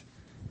first.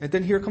 And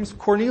then here comes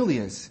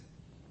Cornelius.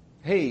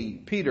 Hey,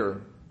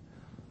 Peter,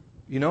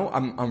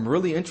 I'm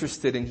really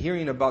interested in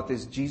hearing about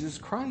this Jesus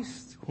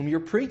Christ whom you're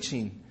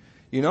preaching.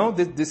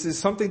 This is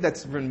something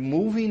that's been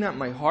moving at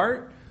my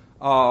heart.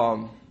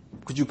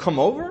 Could you come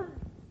over?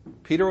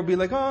 Peter would be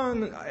like,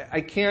 oh,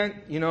 I can't,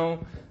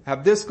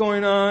 have this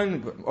going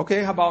on.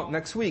 Okay, how about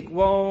next week?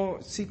 Well,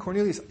 see,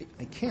 Cornelius,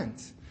 I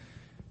can't.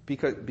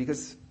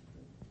 Because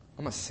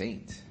I'm a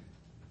saint.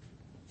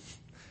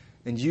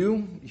 And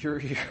you're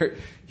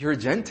a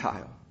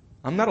Gentile.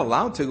 I'm not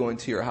allowed to go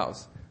into your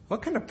house.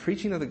 What kind of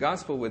preaching of the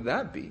gospel would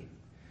that be?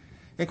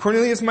 And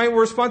Cornelius might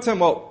respond to him,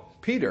 well,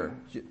 Peter,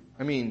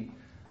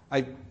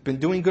 I've been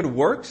doing good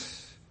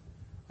works.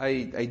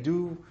 I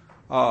do,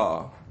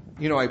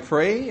 I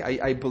pray.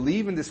 I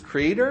believe in this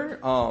Creator.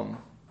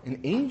 An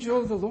angel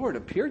of the Lord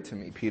appeared to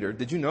me, Peter.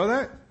 Did you know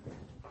that?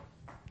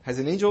 Has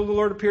an angel of the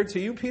Lord appeared to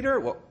you, Peter?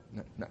 Well,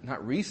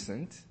 not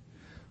recent.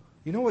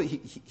 You know what?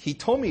 He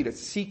told me to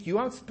seek you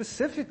out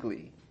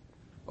specifically.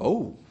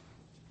 Oh.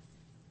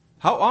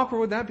 How awkward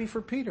would that be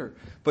for Peter?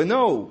 But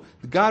no,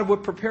 God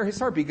would prepare his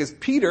heart because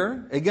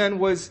Peter, again,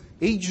 was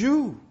a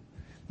Jew.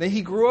 Then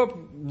he grew up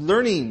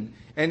learning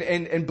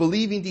and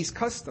believing these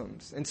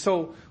customs. And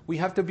so we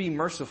have to be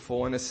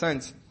merciful in a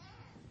sense,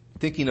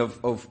 thinking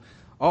of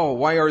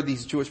why are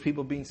these Jewish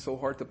people being so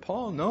hard to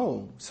Paul?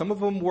 No, some of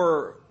them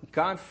were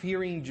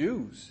God-fearing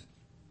Jews.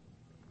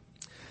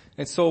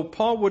 And so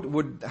Paul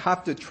would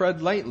have to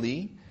tread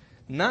lightly,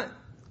 not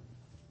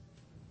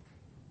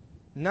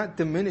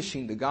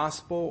diminishing the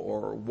gospel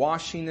or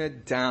washing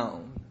it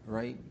down,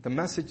 right? The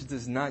message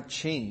does not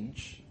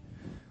change.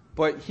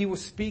 But he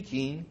was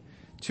speaking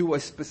to a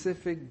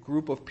specific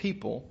group of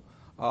people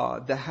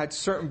that had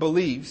certain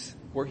beliefs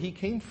where he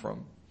came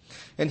from.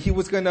 And he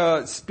was going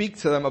to speak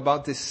to them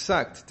about this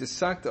sect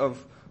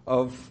of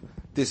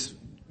this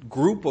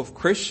group of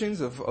Christians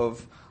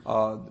of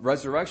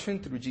resurrection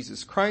through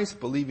Jesus Christ,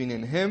 believing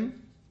in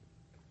him.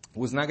 It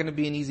was not going to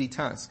be an easy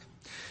task.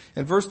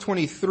 In verse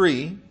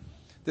 23,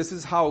 this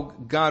is how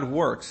God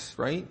works,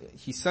 right?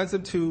 He sends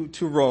them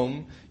to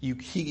Rome.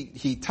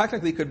 He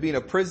technically could be in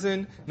a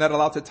prison, not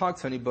allowed to talk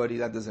to anybody.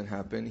 That doesn't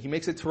happen. He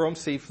makes it to Rome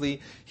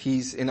safely.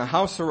 He's in a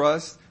house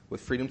arrest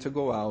with freedom to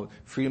go out,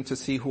 freedom to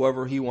see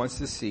whoever he wants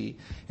to see,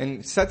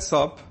 and sets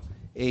up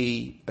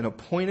an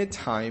appointed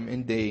time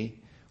and day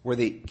where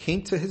they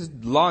came to his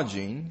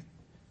lodging,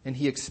 and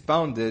he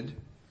expounded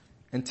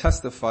and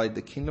testified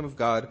the kingdom of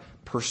God,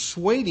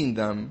 persuading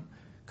them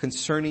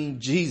concerning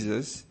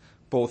Jesus,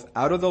 both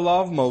out of the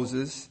law of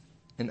Moses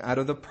and out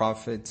of the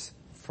prophets,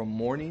 from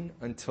morning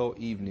until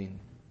evening.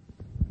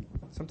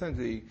 Sometimes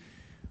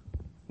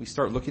we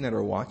start looking at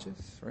our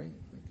watches, right?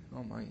 Like,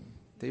 oh my,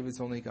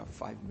 David's only got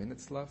 5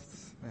 minutes left.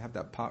 I have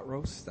that pot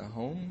roast at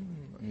home.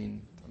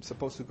 I'm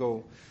supposed to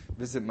go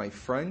visit my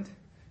friend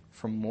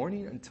from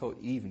morning until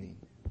evening,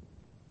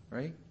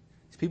 right?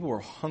 These people were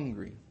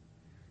hungry.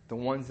 The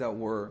ones that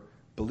were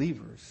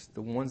believers,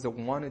 the ones that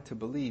wanted to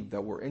believe,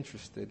 that were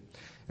interested,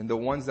 and the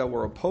ones that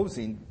were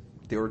opposing,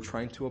 they were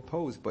trying to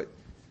oppose. But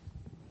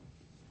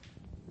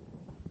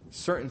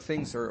certain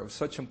things are of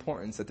such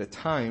importance that the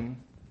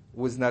time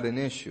was not an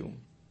issue.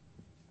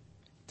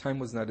 Time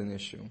was not an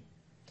issue.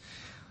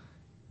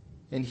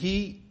 And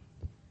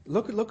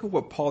look at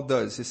what Paul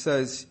does. It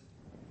says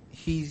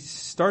he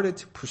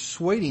started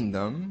persuading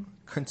them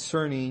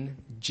concerning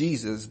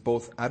Jesus,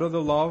 both out of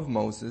the law of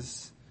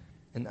Moses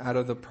and out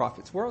of the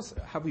prophets. Where else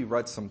have we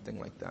read something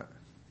like that?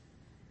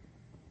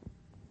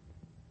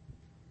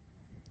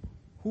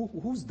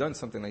 Who's done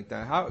something like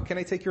that? How can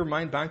I take your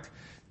mind back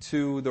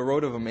to the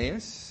road of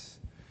Emmaus?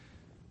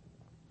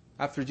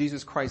 After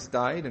Jesus Christ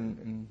died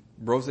and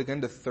rose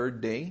again the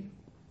third day.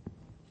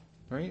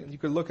 Right? You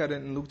could look at it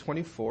in Luke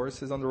 24. It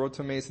says on the road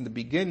to Emmaus, in the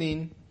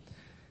beginning,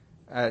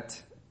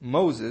 at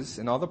Moses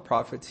and all the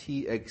prophets,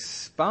 he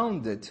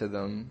expounded to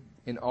them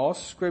in all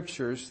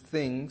scriptures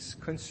things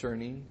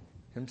concerning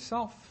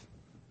himself.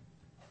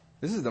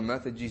 This is the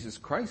method Jesus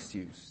Christ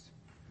used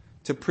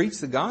to preach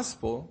the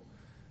gospel.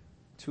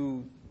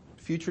 to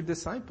future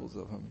disciples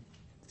of him.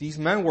 These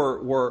men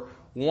were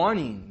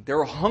wanting, they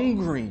were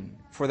hungering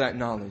for that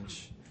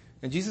knowledge.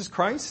 And Jesus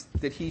Christ,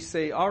 did he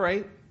say, all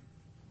right,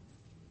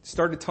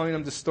 started telling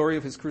them the story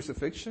of his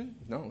crucifixion?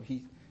 No,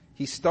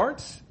 he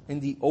starts in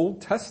the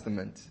Old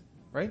Testament,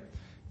 right?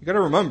 You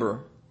gotta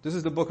remember, this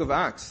is the book of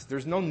Acts.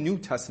 There's no New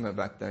Testament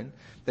back then.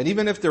 Then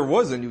even if there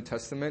was a New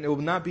Testament, it would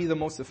not be the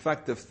most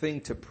effective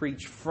thing to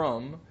preach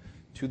from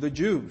to the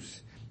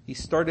Jews. He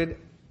started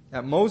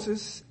at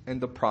Moses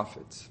and the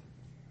prophets.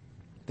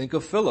 Think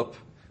of Philip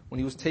when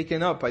he was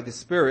taken up by the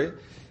Spirit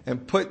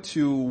and put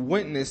to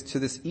witness to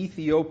this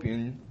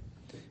Ethiopian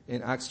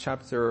in Acts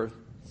chapter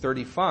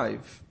 35.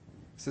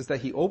 It says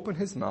that he opened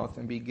his mouth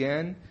and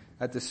began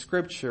at the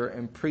scripture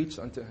and preached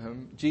unto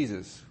him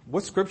Jesus.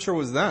 What scripture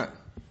was that?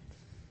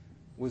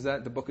 Was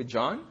that the book of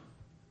John?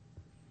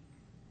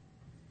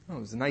 No, it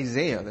was in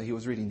Isaiah that he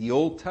was reading, the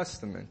Old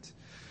Testament.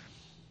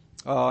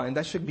 And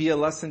that should be a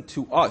lesson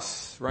to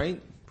us,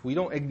 right? We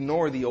don't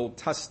ignore the Old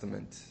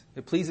Testament.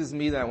 It pleases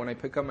me that when I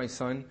pick up my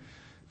son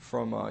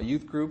from a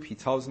youth group, he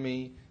tells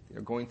me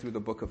they're going through the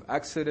book of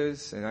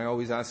Exodus, and I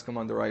always ask him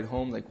on the ride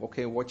home, like,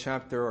 okay, what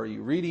chapter are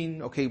you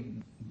reading? Okay,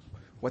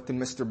 what did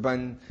Mr.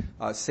 Ben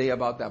say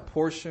about that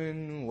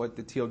portion? What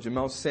did T.L.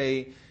 Jamel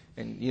say?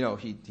 And,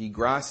 he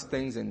grasps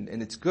things,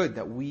 and it's good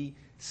that we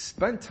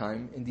spend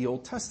time in the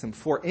Old Testament.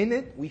 For in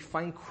it, we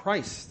find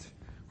Christ.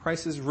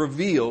 Christ is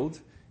revealed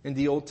in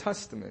the Old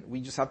Testament.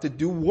 We just have to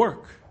do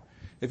work.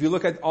 If you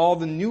look at all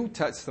the New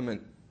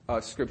Testament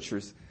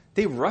scriptures,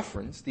 they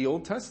reference the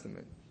Old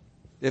Testament.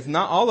 If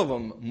not all of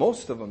them,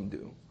 most of them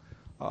do.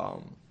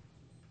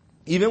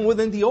 Even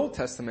within the Old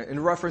Testament, it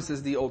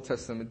references the Old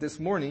Testament. This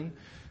morning,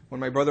 when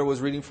my brother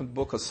was reading from the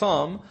book of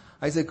Psalm,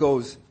 Isaac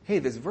goes, hey,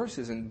 this verse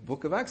is in the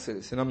book of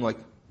Exodus. And I'm like,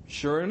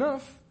 sure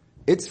enough,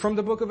 it's from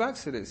the book of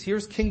Exodus.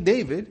 Here's King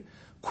David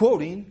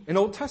quoting an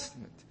Old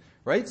Testament,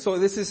 right? So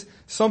this is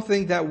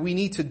something that we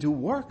need to do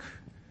work.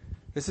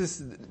 This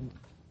is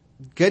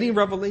getting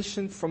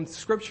revelation from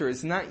Scripture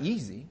is not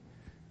easy.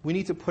 We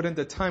need to put in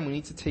the time. We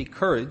need to take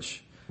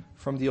courage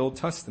from the Old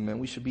Testament.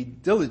 We should be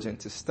diligent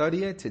to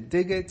study it, to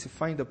dig it, to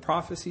find the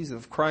prophecies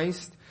of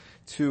Christ,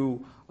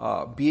 to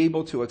be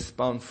able to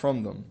expound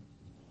from them.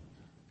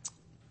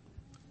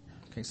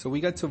 Okay, so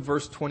we get to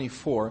verse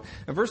 24.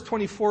 And verse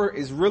 24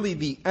 is really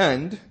the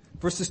end.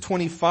 Verses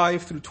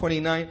 25 through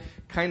 29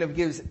 kind of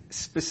gives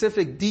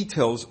specific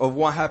details of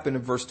what happened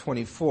in verse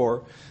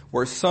 24,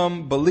 where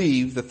some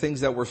believe the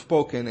things that were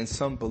spoken and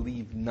some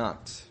believe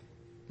not.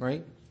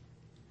 Right?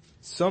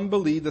 Some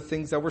believe the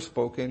things that were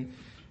spoken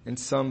and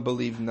some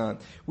believe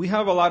not. We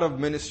have a lot of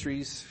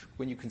ministries.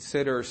 When you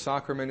consider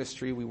soccer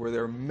ministry, we were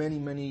there many,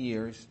 many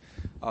years.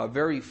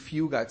 Very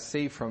few got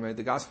saved from it.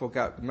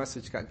 The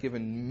message got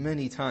given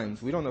many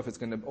times. We don't know if it's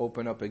going to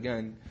open up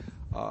again.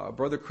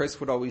 Brother Chris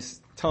would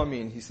always tell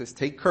me, and he says,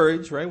 take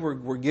courage, right?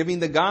 We're giving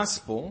the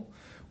gospel.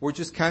 We're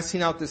just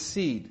casting out the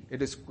seed.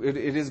 It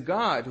is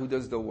God who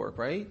does the work,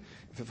 right?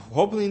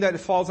 Hoping that it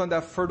falls on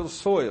that fertile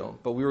soil.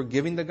 But we were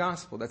giving the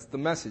gospel. That's the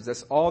message.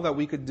 That's all that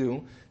we could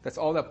do. That's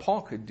all that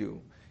Paul could do.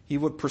 He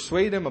would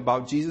persuade them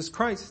about Jesus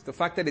Christ. The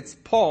fact that it's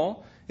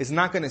Paul is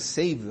not going to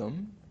save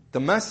them.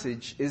 The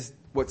message is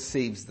what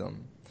saves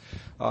them.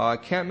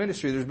 Camp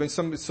ministry, there's been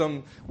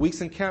some weeks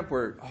in camp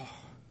where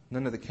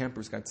none of the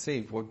campers got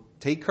saved. Well,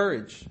 take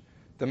courage.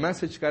 The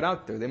message got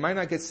out there. They might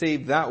not get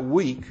saved that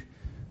week,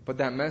 but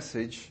that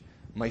message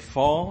might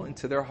fall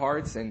into their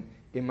hearts and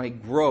it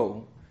might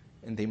grow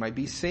and they might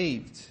be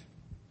saved.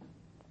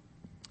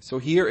 So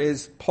here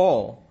is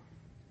Paul,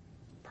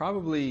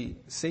 probably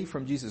saved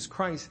from Jesus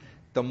Christ,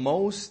 the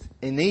most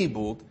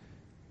enabled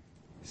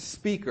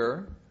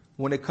speaker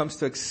when it comes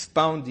to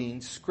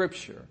expounding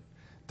Scripture.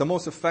 The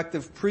most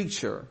effective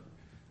preacher.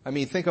 I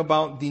mean, think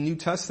about the New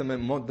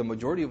Testament. The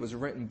majority of it was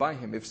written by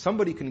him. If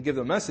somebody can give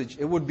the message,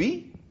 it would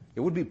be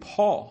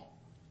Paul.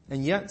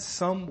 And yet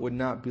some would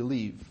not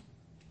believe.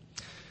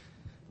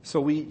 So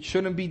we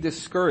shouldn't be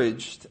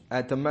discouraged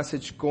at the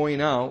message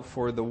going out,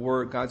 for the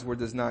word, God's word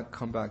does not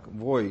come back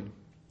void.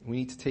 We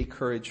need to take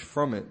courage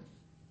from it.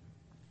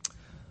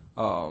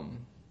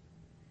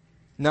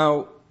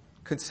 Now,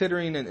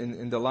 considering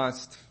in the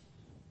last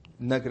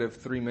negative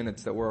 3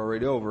 minutes that we're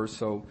already over,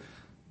 so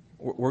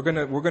we're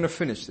gonna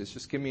finish this.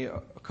 Just give me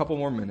a couple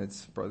more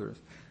minutes, brothers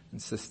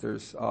and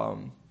sisters.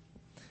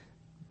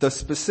 The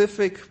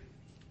specific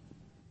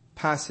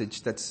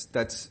passage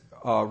that's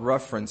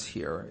referenced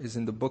here is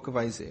in the book of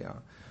Isaiah,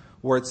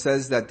 where it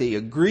says that they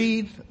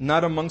agreed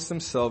not amongst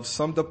themselves,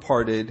 some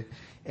departed,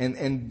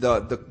 and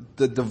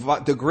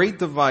the great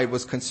divide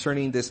was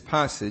concerning this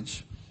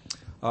passage.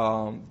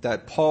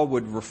 That Paul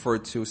would refer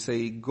to,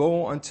 say,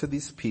 go unto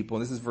these people,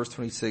 and this is verse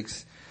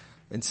 26,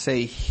 and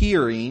say,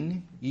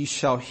 hearing, ye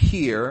shall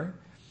hear,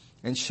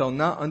 and shall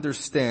not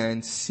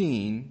understand,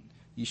 seeing,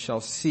 ye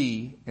shall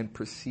see, and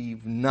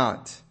perceive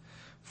not.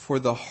 For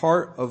the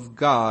heart of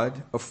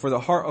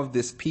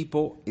this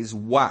people is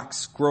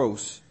wax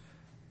gross,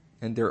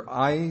 and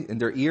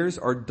their ears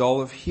are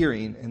dull of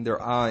hearing, and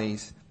their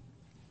eyes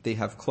they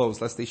have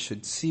closed, lest they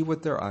should see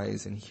with their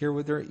eyes and hear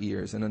with their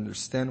ears and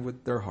understand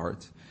with their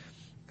heart,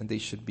 and they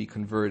should be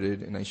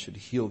converted and I should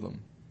heal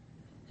them.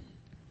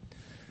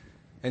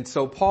 And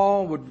so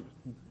Paul would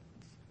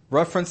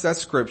reference that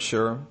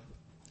scripture,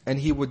 and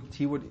he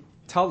would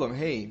tell them,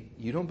 hey,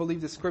 you don't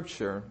believe the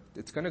scripture,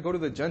 it's going to go to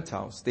the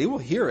Gentiles. They will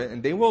hear it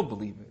and they will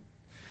believe it.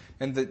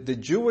 And the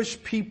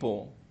Jewish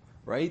people,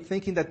 right,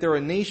 thinking that they're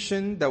a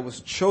nation that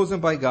was chosen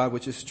by God,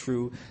 which is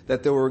true,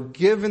 that they were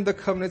given the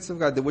covenants of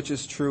God, which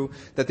is true,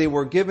 that they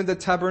were given the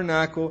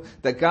tabernacle,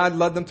 that God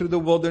led them through the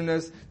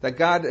wilderness, that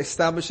God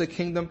established a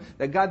kingdom,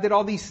 that God did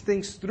all these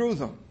things through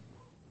them.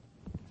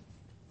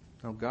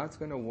 Now God's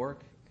going to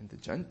work in the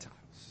Gentiles.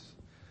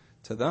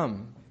 To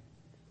them,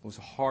 it was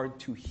hard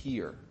to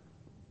hear,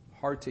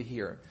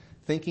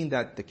 thinking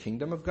that the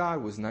kingdom of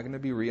God was not going to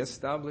be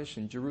reestablished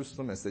in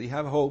Jerusalem as they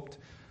have hoped.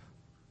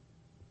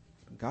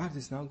 God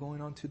is now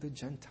going on to the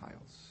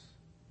Gentiles.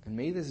 And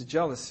may this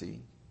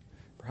jealousy,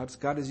 perhaps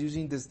God is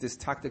using this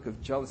tactic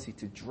of jealousy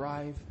to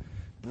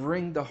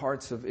bring the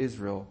hearts of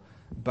Israel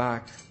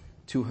back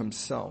to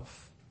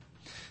himself.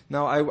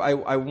 Now,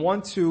 I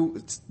want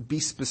to be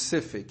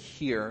specific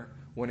here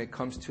when it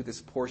comes to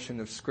this portion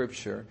of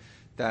scripture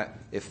that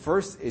it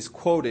first is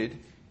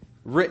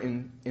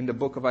written in the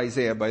book of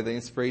Isaiah by the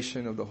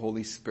inspiration of the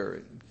Holy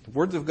Spirit. The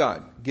words of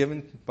God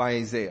given by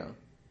Isaiah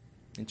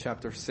in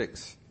chapter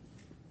 6.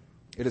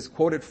 It is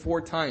quoted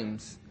 4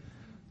 times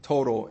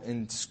total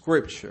in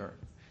scripture.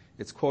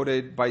 It's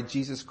quoted by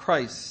Jesus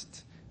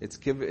Christ. It's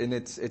given, and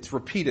it's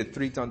repeated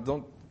 3 times,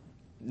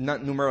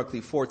 not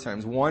numerically 4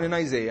 times. 1 in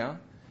Isaiah,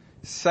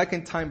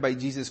 2nd time by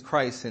Jesus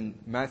Christ in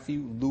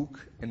Matthew,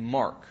 Luke, and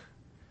Mark.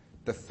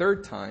 The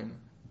 3rd time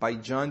by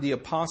John the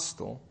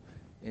Apostle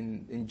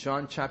in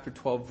John chapter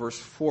 12 verse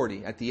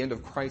 40 at the end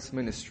of Christ's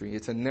ministry.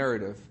 It's a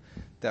narrative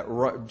that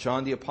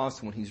John the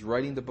Apostle, when he's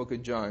writing the book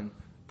of John,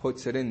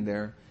 puts it in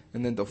there.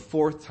 And then the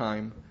 4th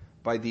time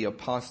by the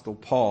Apostle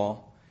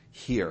Paul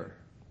here.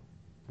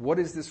 What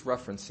is this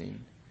referencing?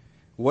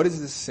 What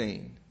is this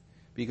saying?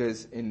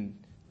 Because in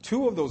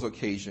 2 of those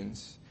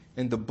occasions,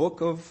 in the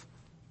book of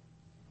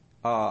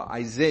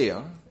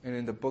Isaiah and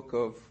in the book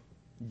of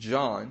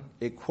John,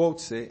 it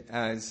quotes it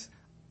as,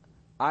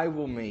 I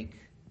will make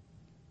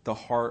the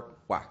heart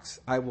wax.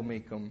 I will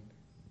make them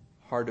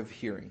hard of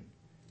hearing,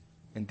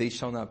 and they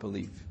shall not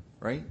believe.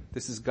 Right?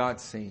 This is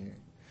God saying it.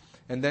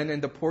 And then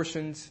in the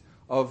portions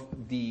of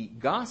the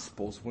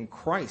Gospels, when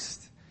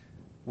Christ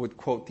would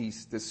quote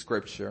this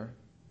scripture,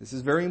 this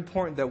is very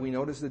important that we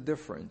notice the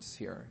difference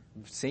here.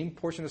 Same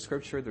portion of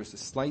scripture, there's a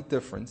slight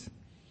difference.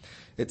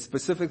 It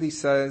specifically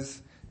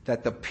says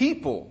that the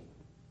people's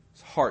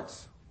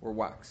hearts were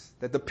waxed,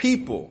 that the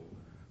people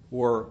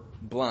were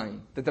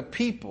blind, that the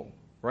people,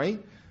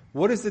 right?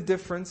 What is the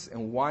difference,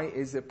 and why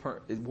is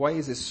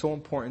it so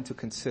important to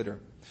consider?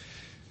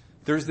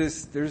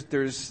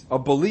 There's a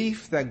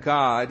belief that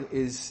God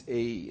is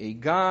a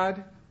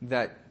God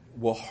that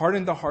will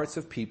harden the hearts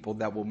of people,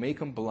 that will make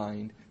them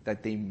blind,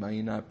 that they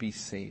may not be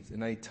saved.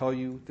 And I tell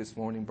you this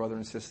morning, brother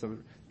and sister,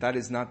 that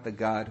is not the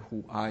God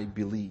who I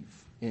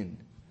believe in.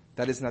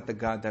 That is not the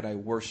God that I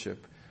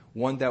worship.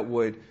 One that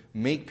would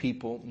make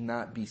people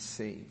not be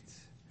saved.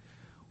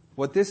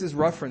 What this is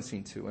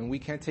referencing to, and we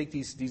can't take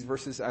these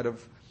verses out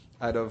of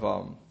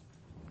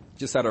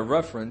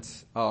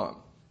reference,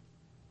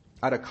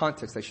 out of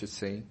context, I should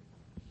say,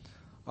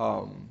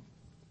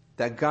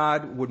 that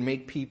God would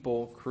make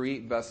people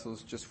create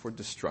vessels just for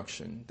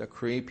destruction, that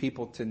create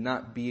people to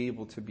not be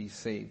able to be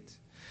saved.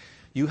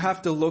 You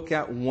have to look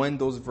at when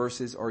those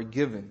verses are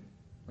given,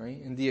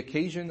 right? In the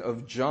occasion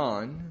of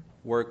John,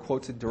 where it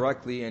quotes it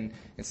directly and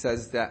it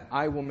says that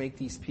I will make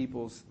these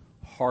people's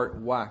heart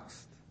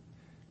waxed.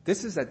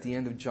 This is at the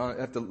end of John,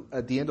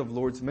 at the end of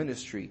Lord's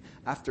ministry,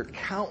 after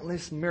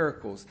countless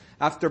miracles,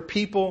 after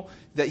people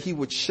that he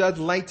would shed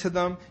light to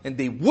them and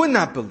they would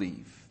not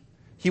believe.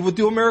 He would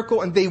do a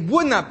miracle and they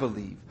would not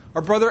believe.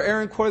 Our brother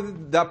Aaron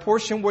quoted that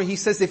portion where he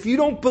says, if you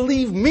don't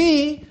believe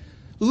me,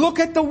 look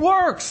at the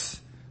works.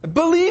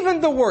 Believe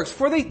in the works,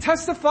 for they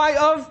testify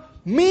of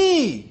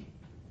me.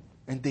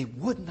 And they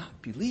would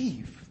not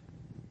believe.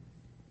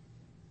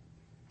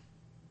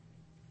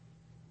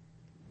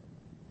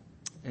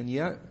 And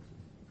yet,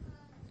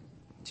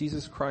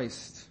 Jesus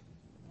Christ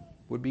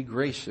would be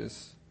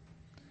gracious.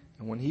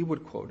 And when he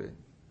would quote it,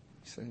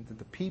 he said that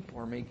the people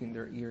are making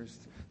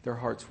their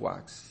hearts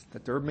wax,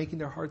 that they're making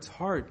their hearts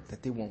hard,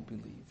 that they won't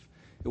believe.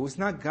 It was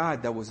not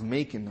God that was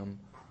making them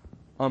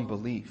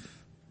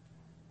unbelief,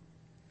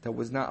 that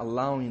was not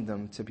allowing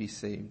them to be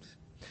saved.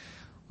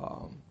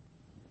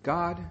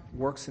 God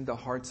works in the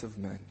hearts of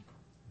men,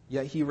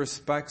 yet he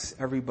respects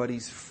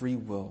everybody's free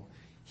will.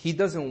 He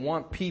doesn't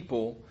want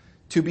people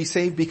to be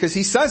saved because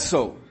he says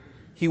so.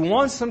 He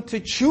wants them to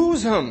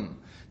choose him,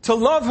 to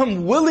love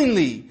him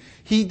willingly.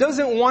 He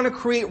doesn't want to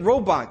create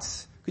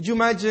robots. Could you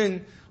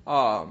imagine,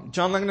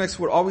 John Lennox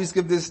would always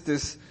give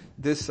this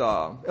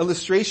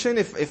illustration.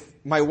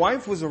 If my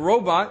wife was a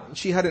robot, and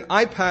she had an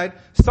iPad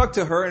stuck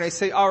to her, and I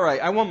say, all right,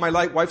 I want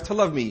my wife to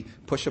love me.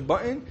 Push a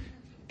button,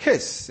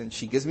 kiss. And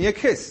she gives me a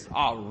kiss.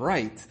 All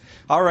right,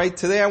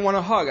 today I want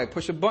a hug. I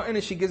push a button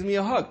and she gives me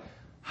a hug.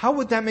 How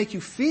would that make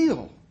you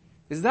feel?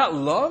 Is that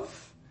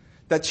love?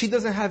 That she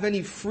doesn't have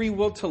any free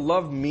will to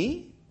love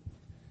me?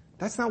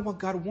 That's not what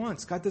God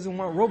wants. God doesn't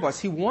want robots.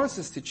 He wants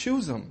us to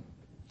choose Him.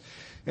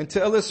 And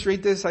to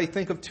illustrate this, I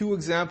think of two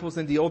examples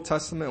in the Old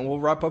Testament, and we'll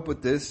wrap up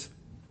with this.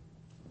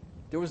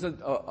 There was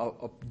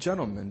a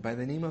gentleman by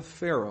the name of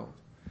Pharaoh,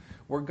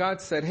 where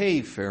God said,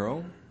 hey,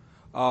 Pharaoh,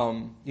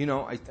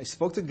 I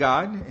spoke to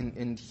God,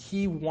 and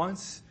He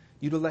wants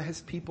you to let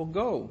His people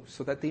go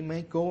so that they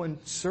may go and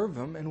serve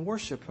Him and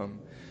worship Him.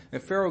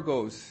 And Pharaoh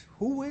goes,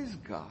 who is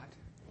God?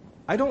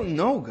 I don't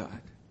know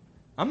God.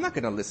 I'm not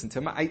going to listen to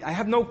Him. I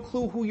have no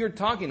clue who you're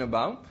talking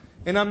about,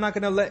 and I'm not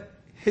going to let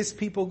His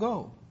people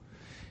go.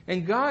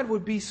 And God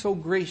would be so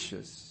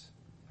gracious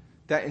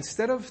that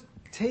instead of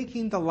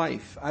taking the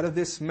life out of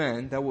this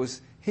man that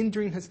was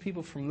hindering His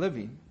people from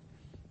living,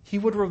 He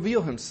would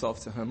reveal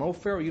Himself to him. Oh,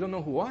 Pharaoh, you don't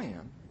know who I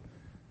am.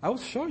 I will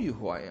show you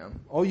who I am.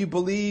 Oh, you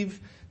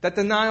believe that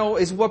the Nile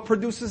is what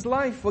produces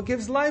life, what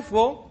gives life?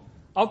 Well,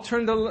 I'll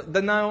turn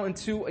the Nile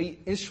into an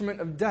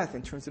instrument of death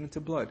and turns it into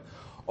blood.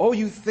 Oh,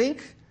 you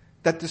think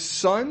that the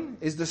sun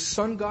is the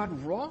sun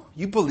god Ra?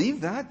 You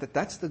believe that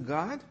that's the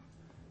God?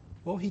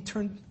 Well, He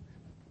turned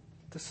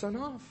the sun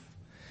off.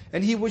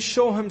 And He would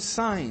show him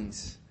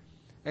signs.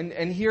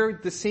 And here,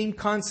 the same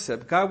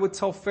concept. God would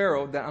tell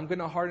Pharaoh that I'm going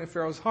to harden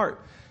Pharaoh's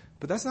heart.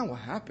 But that's not what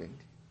happened.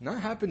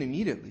 Not happened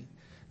immediately.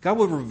 God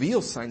would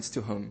reveal signs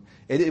to him.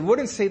 It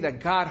wouldn't say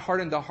that God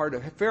hardened the heart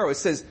of Pharaoh. It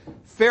says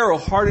Pharaoh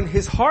hardened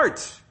his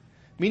heart,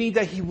 meaning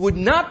that he would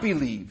not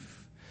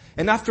believe.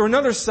 And after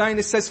another sign,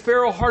 it says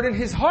Pharaoh hardened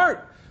his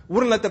heart,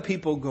 wouldn't let the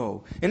people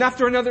go. And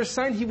after another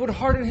sign, he would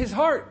harden his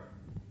heart.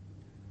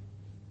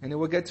 And it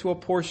will get to a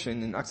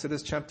portion in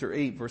Exodus chapter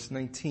 8, verse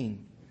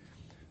 19,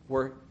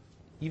 where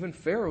even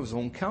Pharaoh's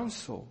own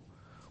counsel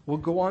will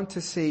go on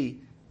to say,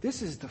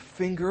 this is the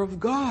finger of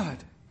God.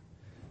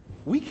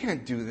 We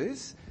can't do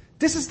this.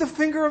 This is the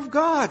finger of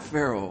God,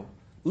 Pharaoh.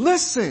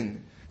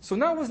 Listen. So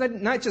now was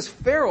that not just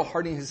Pharaoh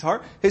hardening his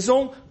heart. His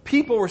own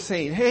people were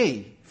saying,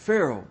 hey,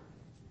 Pharaoh,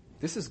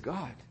 this is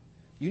God.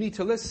 You need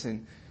to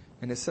listen.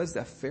 And it says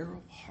that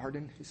Pharaoh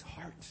hardened his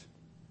heart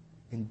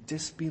in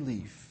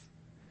disbelief.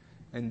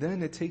 And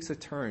then it takes a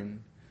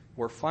turn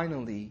where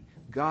finally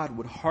God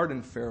would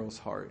harden Pharaoh's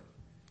heart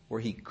where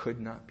he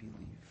could not believe.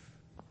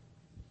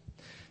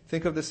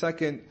 Think of the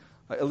second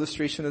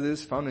illustration of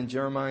this found in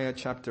Jeremiah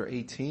chapter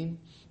 18,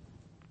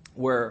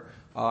 where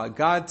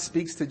God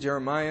speaks to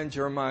Jeremiah, and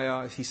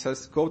Jeremiah, he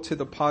says, go to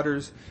the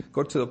potter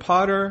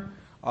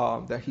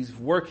that he's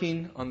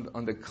working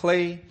on the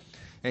clay,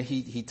 and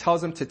he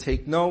tells him to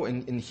take note,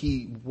 and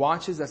he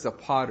watches as the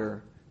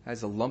potter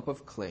has a lump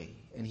of clay,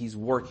 and he's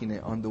working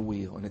it on the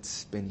wheel, and it's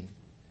spinning.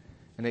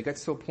 And it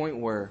gets to a point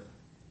where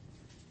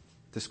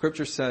the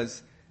scripture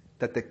says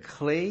that the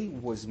clay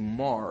was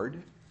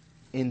marred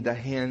in the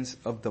hands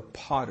of the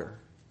potter.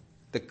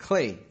 The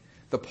clay.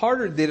 The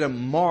potter didn't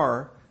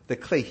mar the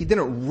clay. He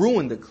didn't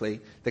ruin the clay.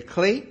 The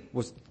clay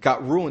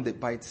got ruined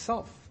by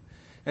itself.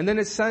 And then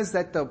it says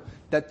that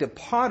the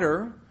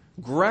potter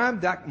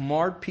grabbed that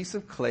marred piece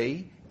of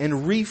clay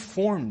and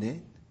reformed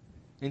it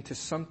into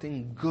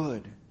something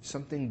good,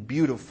 something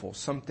beautiful,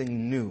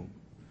 something new.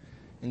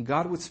 And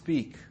God would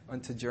speak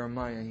unto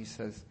Jeremiah, and he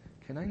says,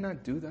 can I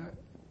not do that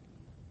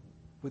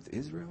with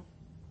Israel?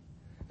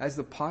 As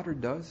the potter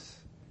does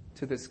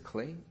to this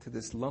clay, to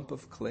this lump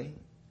of clay.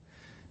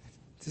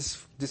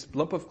 This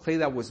lump of clay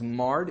that was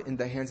marred in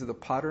the hands of the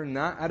potter,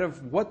 not out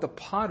of what the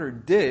potter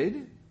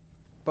did,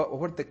 but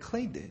what the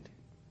clay did.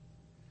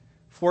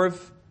 For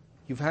if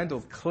you've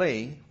handled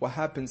clay, what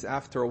happens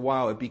after a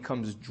while? It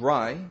becomes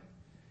dry.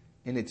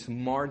 In its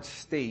marred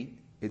state,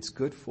 it's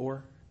good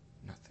for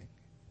nothing.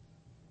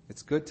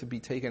 It's good to be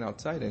taken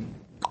outside and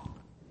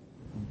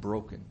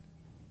broken.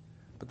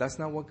 But that's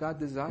not what God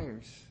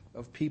desires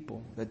of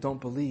people that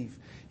don't believe.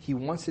 He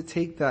wants to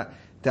take that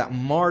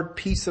marred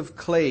piece of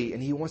clay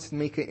and He wants to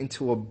make it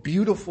into a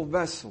beautiful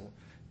vessel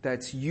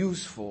that's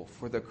useful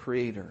for the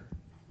Creator.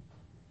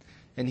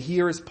 And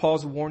here is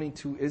Paul's warning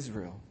to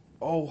Israel.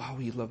 Oh, how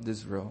he loved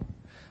Israel.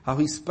 How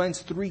he spends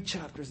 3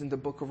 chapters in the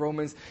book of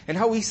Romans, and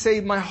how he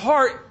saved my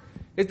heart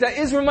is that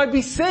Israel might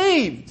be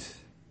saved.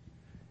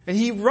 And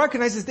he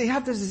recognizes they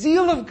have the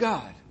zeal of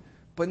God,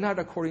 but not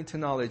according to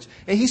knowledge.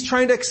 And he's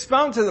trying to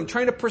expound to them,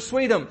 trying to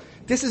persuade them.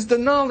 This is the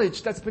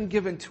knowledge that's been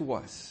given to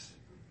us.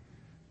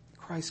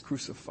 Christ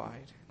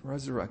crucified,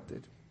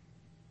 resurrected.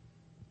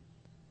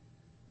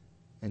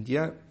 And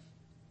yet,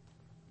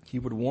 he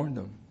would warn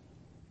them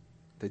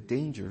the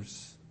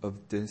dangers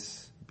of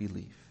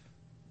disbelief.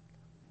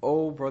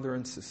 Oh, brother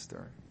and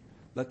sister,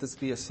 let this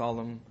be a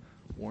solemn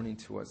warning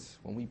to us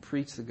when we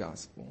preach the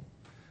gospel,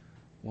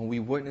 when we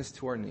witness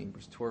to our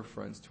neighbors, to our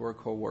friends, to our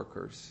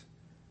co-workers,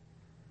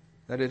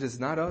 that it is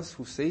not us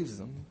who saves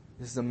them.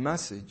 It is the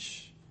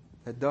message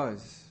that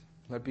does.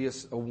 Let be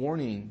a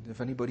warning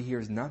if anybody here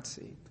is not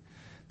saved.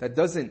 That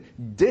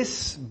doesn't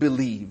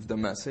disbelieve the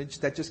message,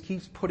 that just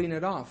keeps putting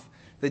it off.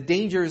 The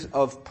dangers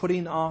of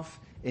putting off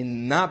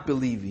in not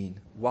believing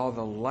while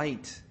the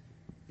light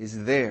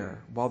is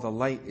there, while the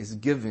light is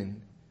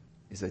given,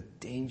 is a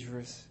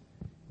dangerous,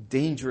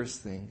 dangerous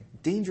thing,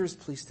 dangerous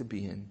place to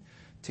be in.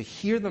 To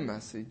hear the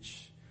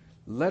message,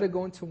 let it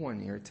go into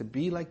one ear, to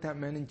be like that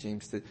man in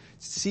James, to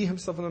see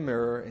himself in the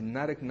mirror and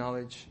not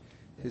acknowledge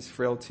his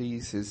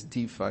frailties, his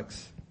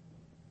defects.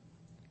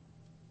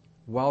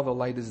 While the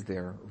light is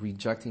there,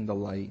 rejecting the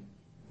light,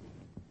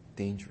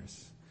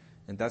 dangerous.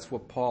 And that's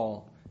what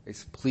Paul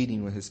is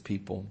pleading with his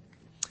people.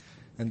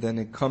 And then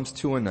it comes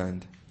to an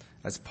end,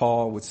 as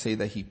Paul would say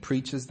that he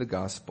preaches the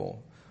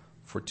gospel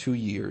for 2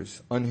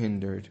 years,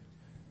 unhindered,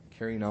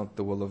 carrying out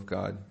the will of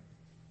God.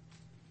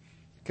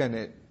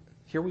 Again,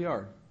 here we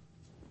are,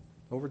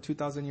 over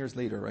 2,000 years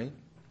later, right?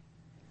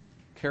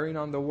 Carrying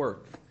on the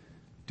work,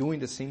 doing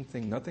the same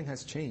thing. Nothing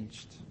has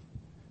changed.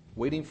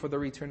 Waiting for the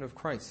return of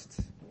Christ.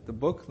 The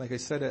book, like I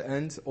said, it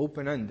ends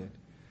open-ended.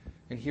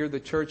 And here the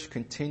church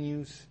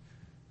continues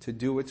to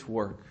do its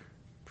work,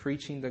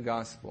 preaching the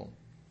gospel.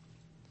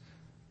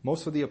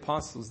 Most of the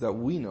apostles that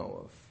we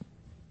know of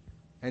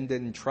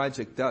ended in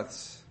tragic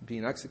deaths,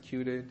 being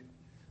executed.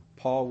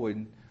 Paul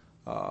would,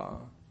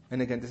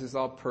 and again, this is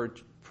all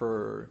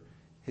per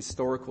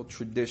historical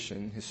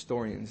tradition,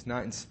 historians,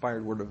 not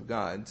inspired word of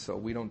God, so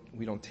we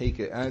don't take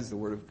it as the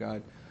word of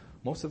God.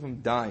 Most of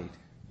them died.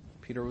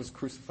 Peter was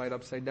crucified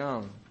upside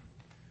down.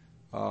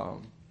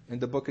 In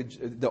the book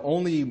of, the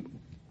only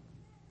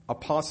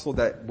apostle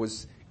that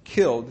was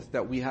killed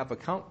that we have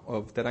account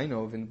of, that I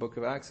know of in the book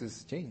of Acts,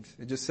 is James.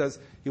 It just says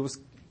he was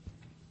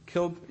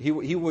killed. He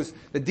was,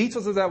 the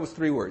details of that was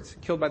 3 words: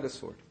 killed by the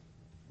sword.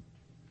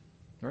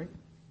 Right?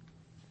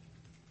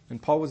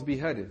 And Paul was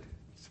beheaded,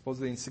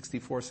 supposedly in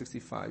 64,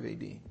 65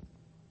 AD.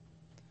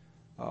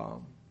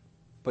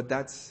 But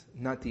that's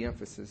not the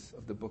emphasis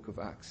of the book of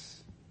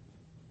Acts.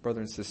 Brother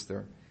and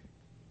sister,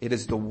 it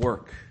is the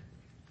work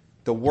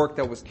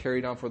that was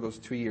carried on for those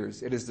 2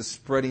 years. It is the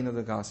spreading of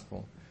the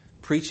gospel,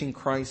 preaching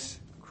Christ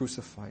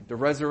crucified, the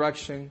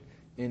resurrection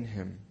in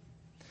him.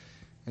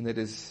 And it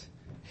is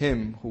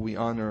him who we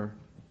honor.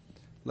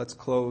 Let's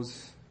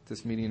close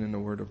this meeting in a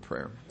word of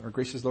prayer. Our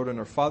gracious Lord and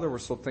our Father, we're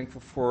so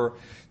thankful for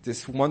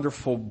this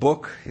wonderful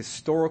book,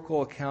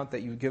 historical account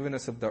that you've given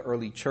us of the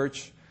early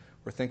church.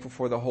 We're thankful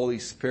for the Holy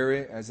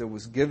Spirit as it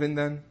was given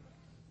then.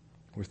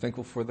 We're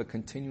thankful for the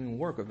continuing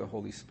work of the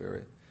Holy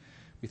Spirit.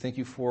 We thank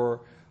you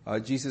for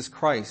Jesus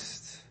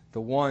Christ, the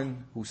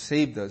one who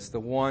saved us, the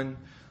one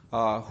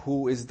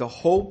who is the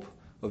hope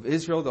of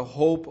Israel, the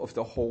hope of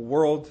the whole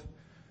world.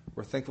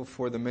 We're thankful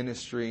for the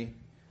ministry,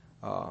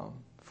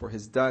 for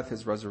his death,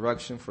 his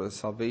resurrection, for the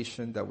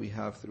salvation that we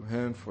have through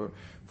him,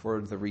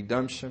 for the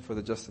redemption, for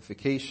the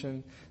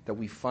justification that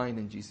we find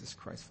in Jesus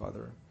Christ,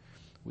 Father.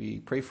 We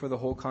pray for the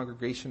whole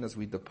congregation as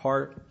we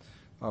depart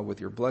with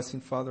your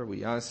blessing, Father.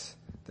 We ask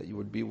that you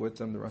would be with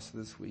them the rest of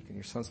this week. In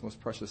your Son's most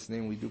precious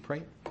name we do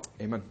pray.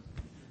 Amen.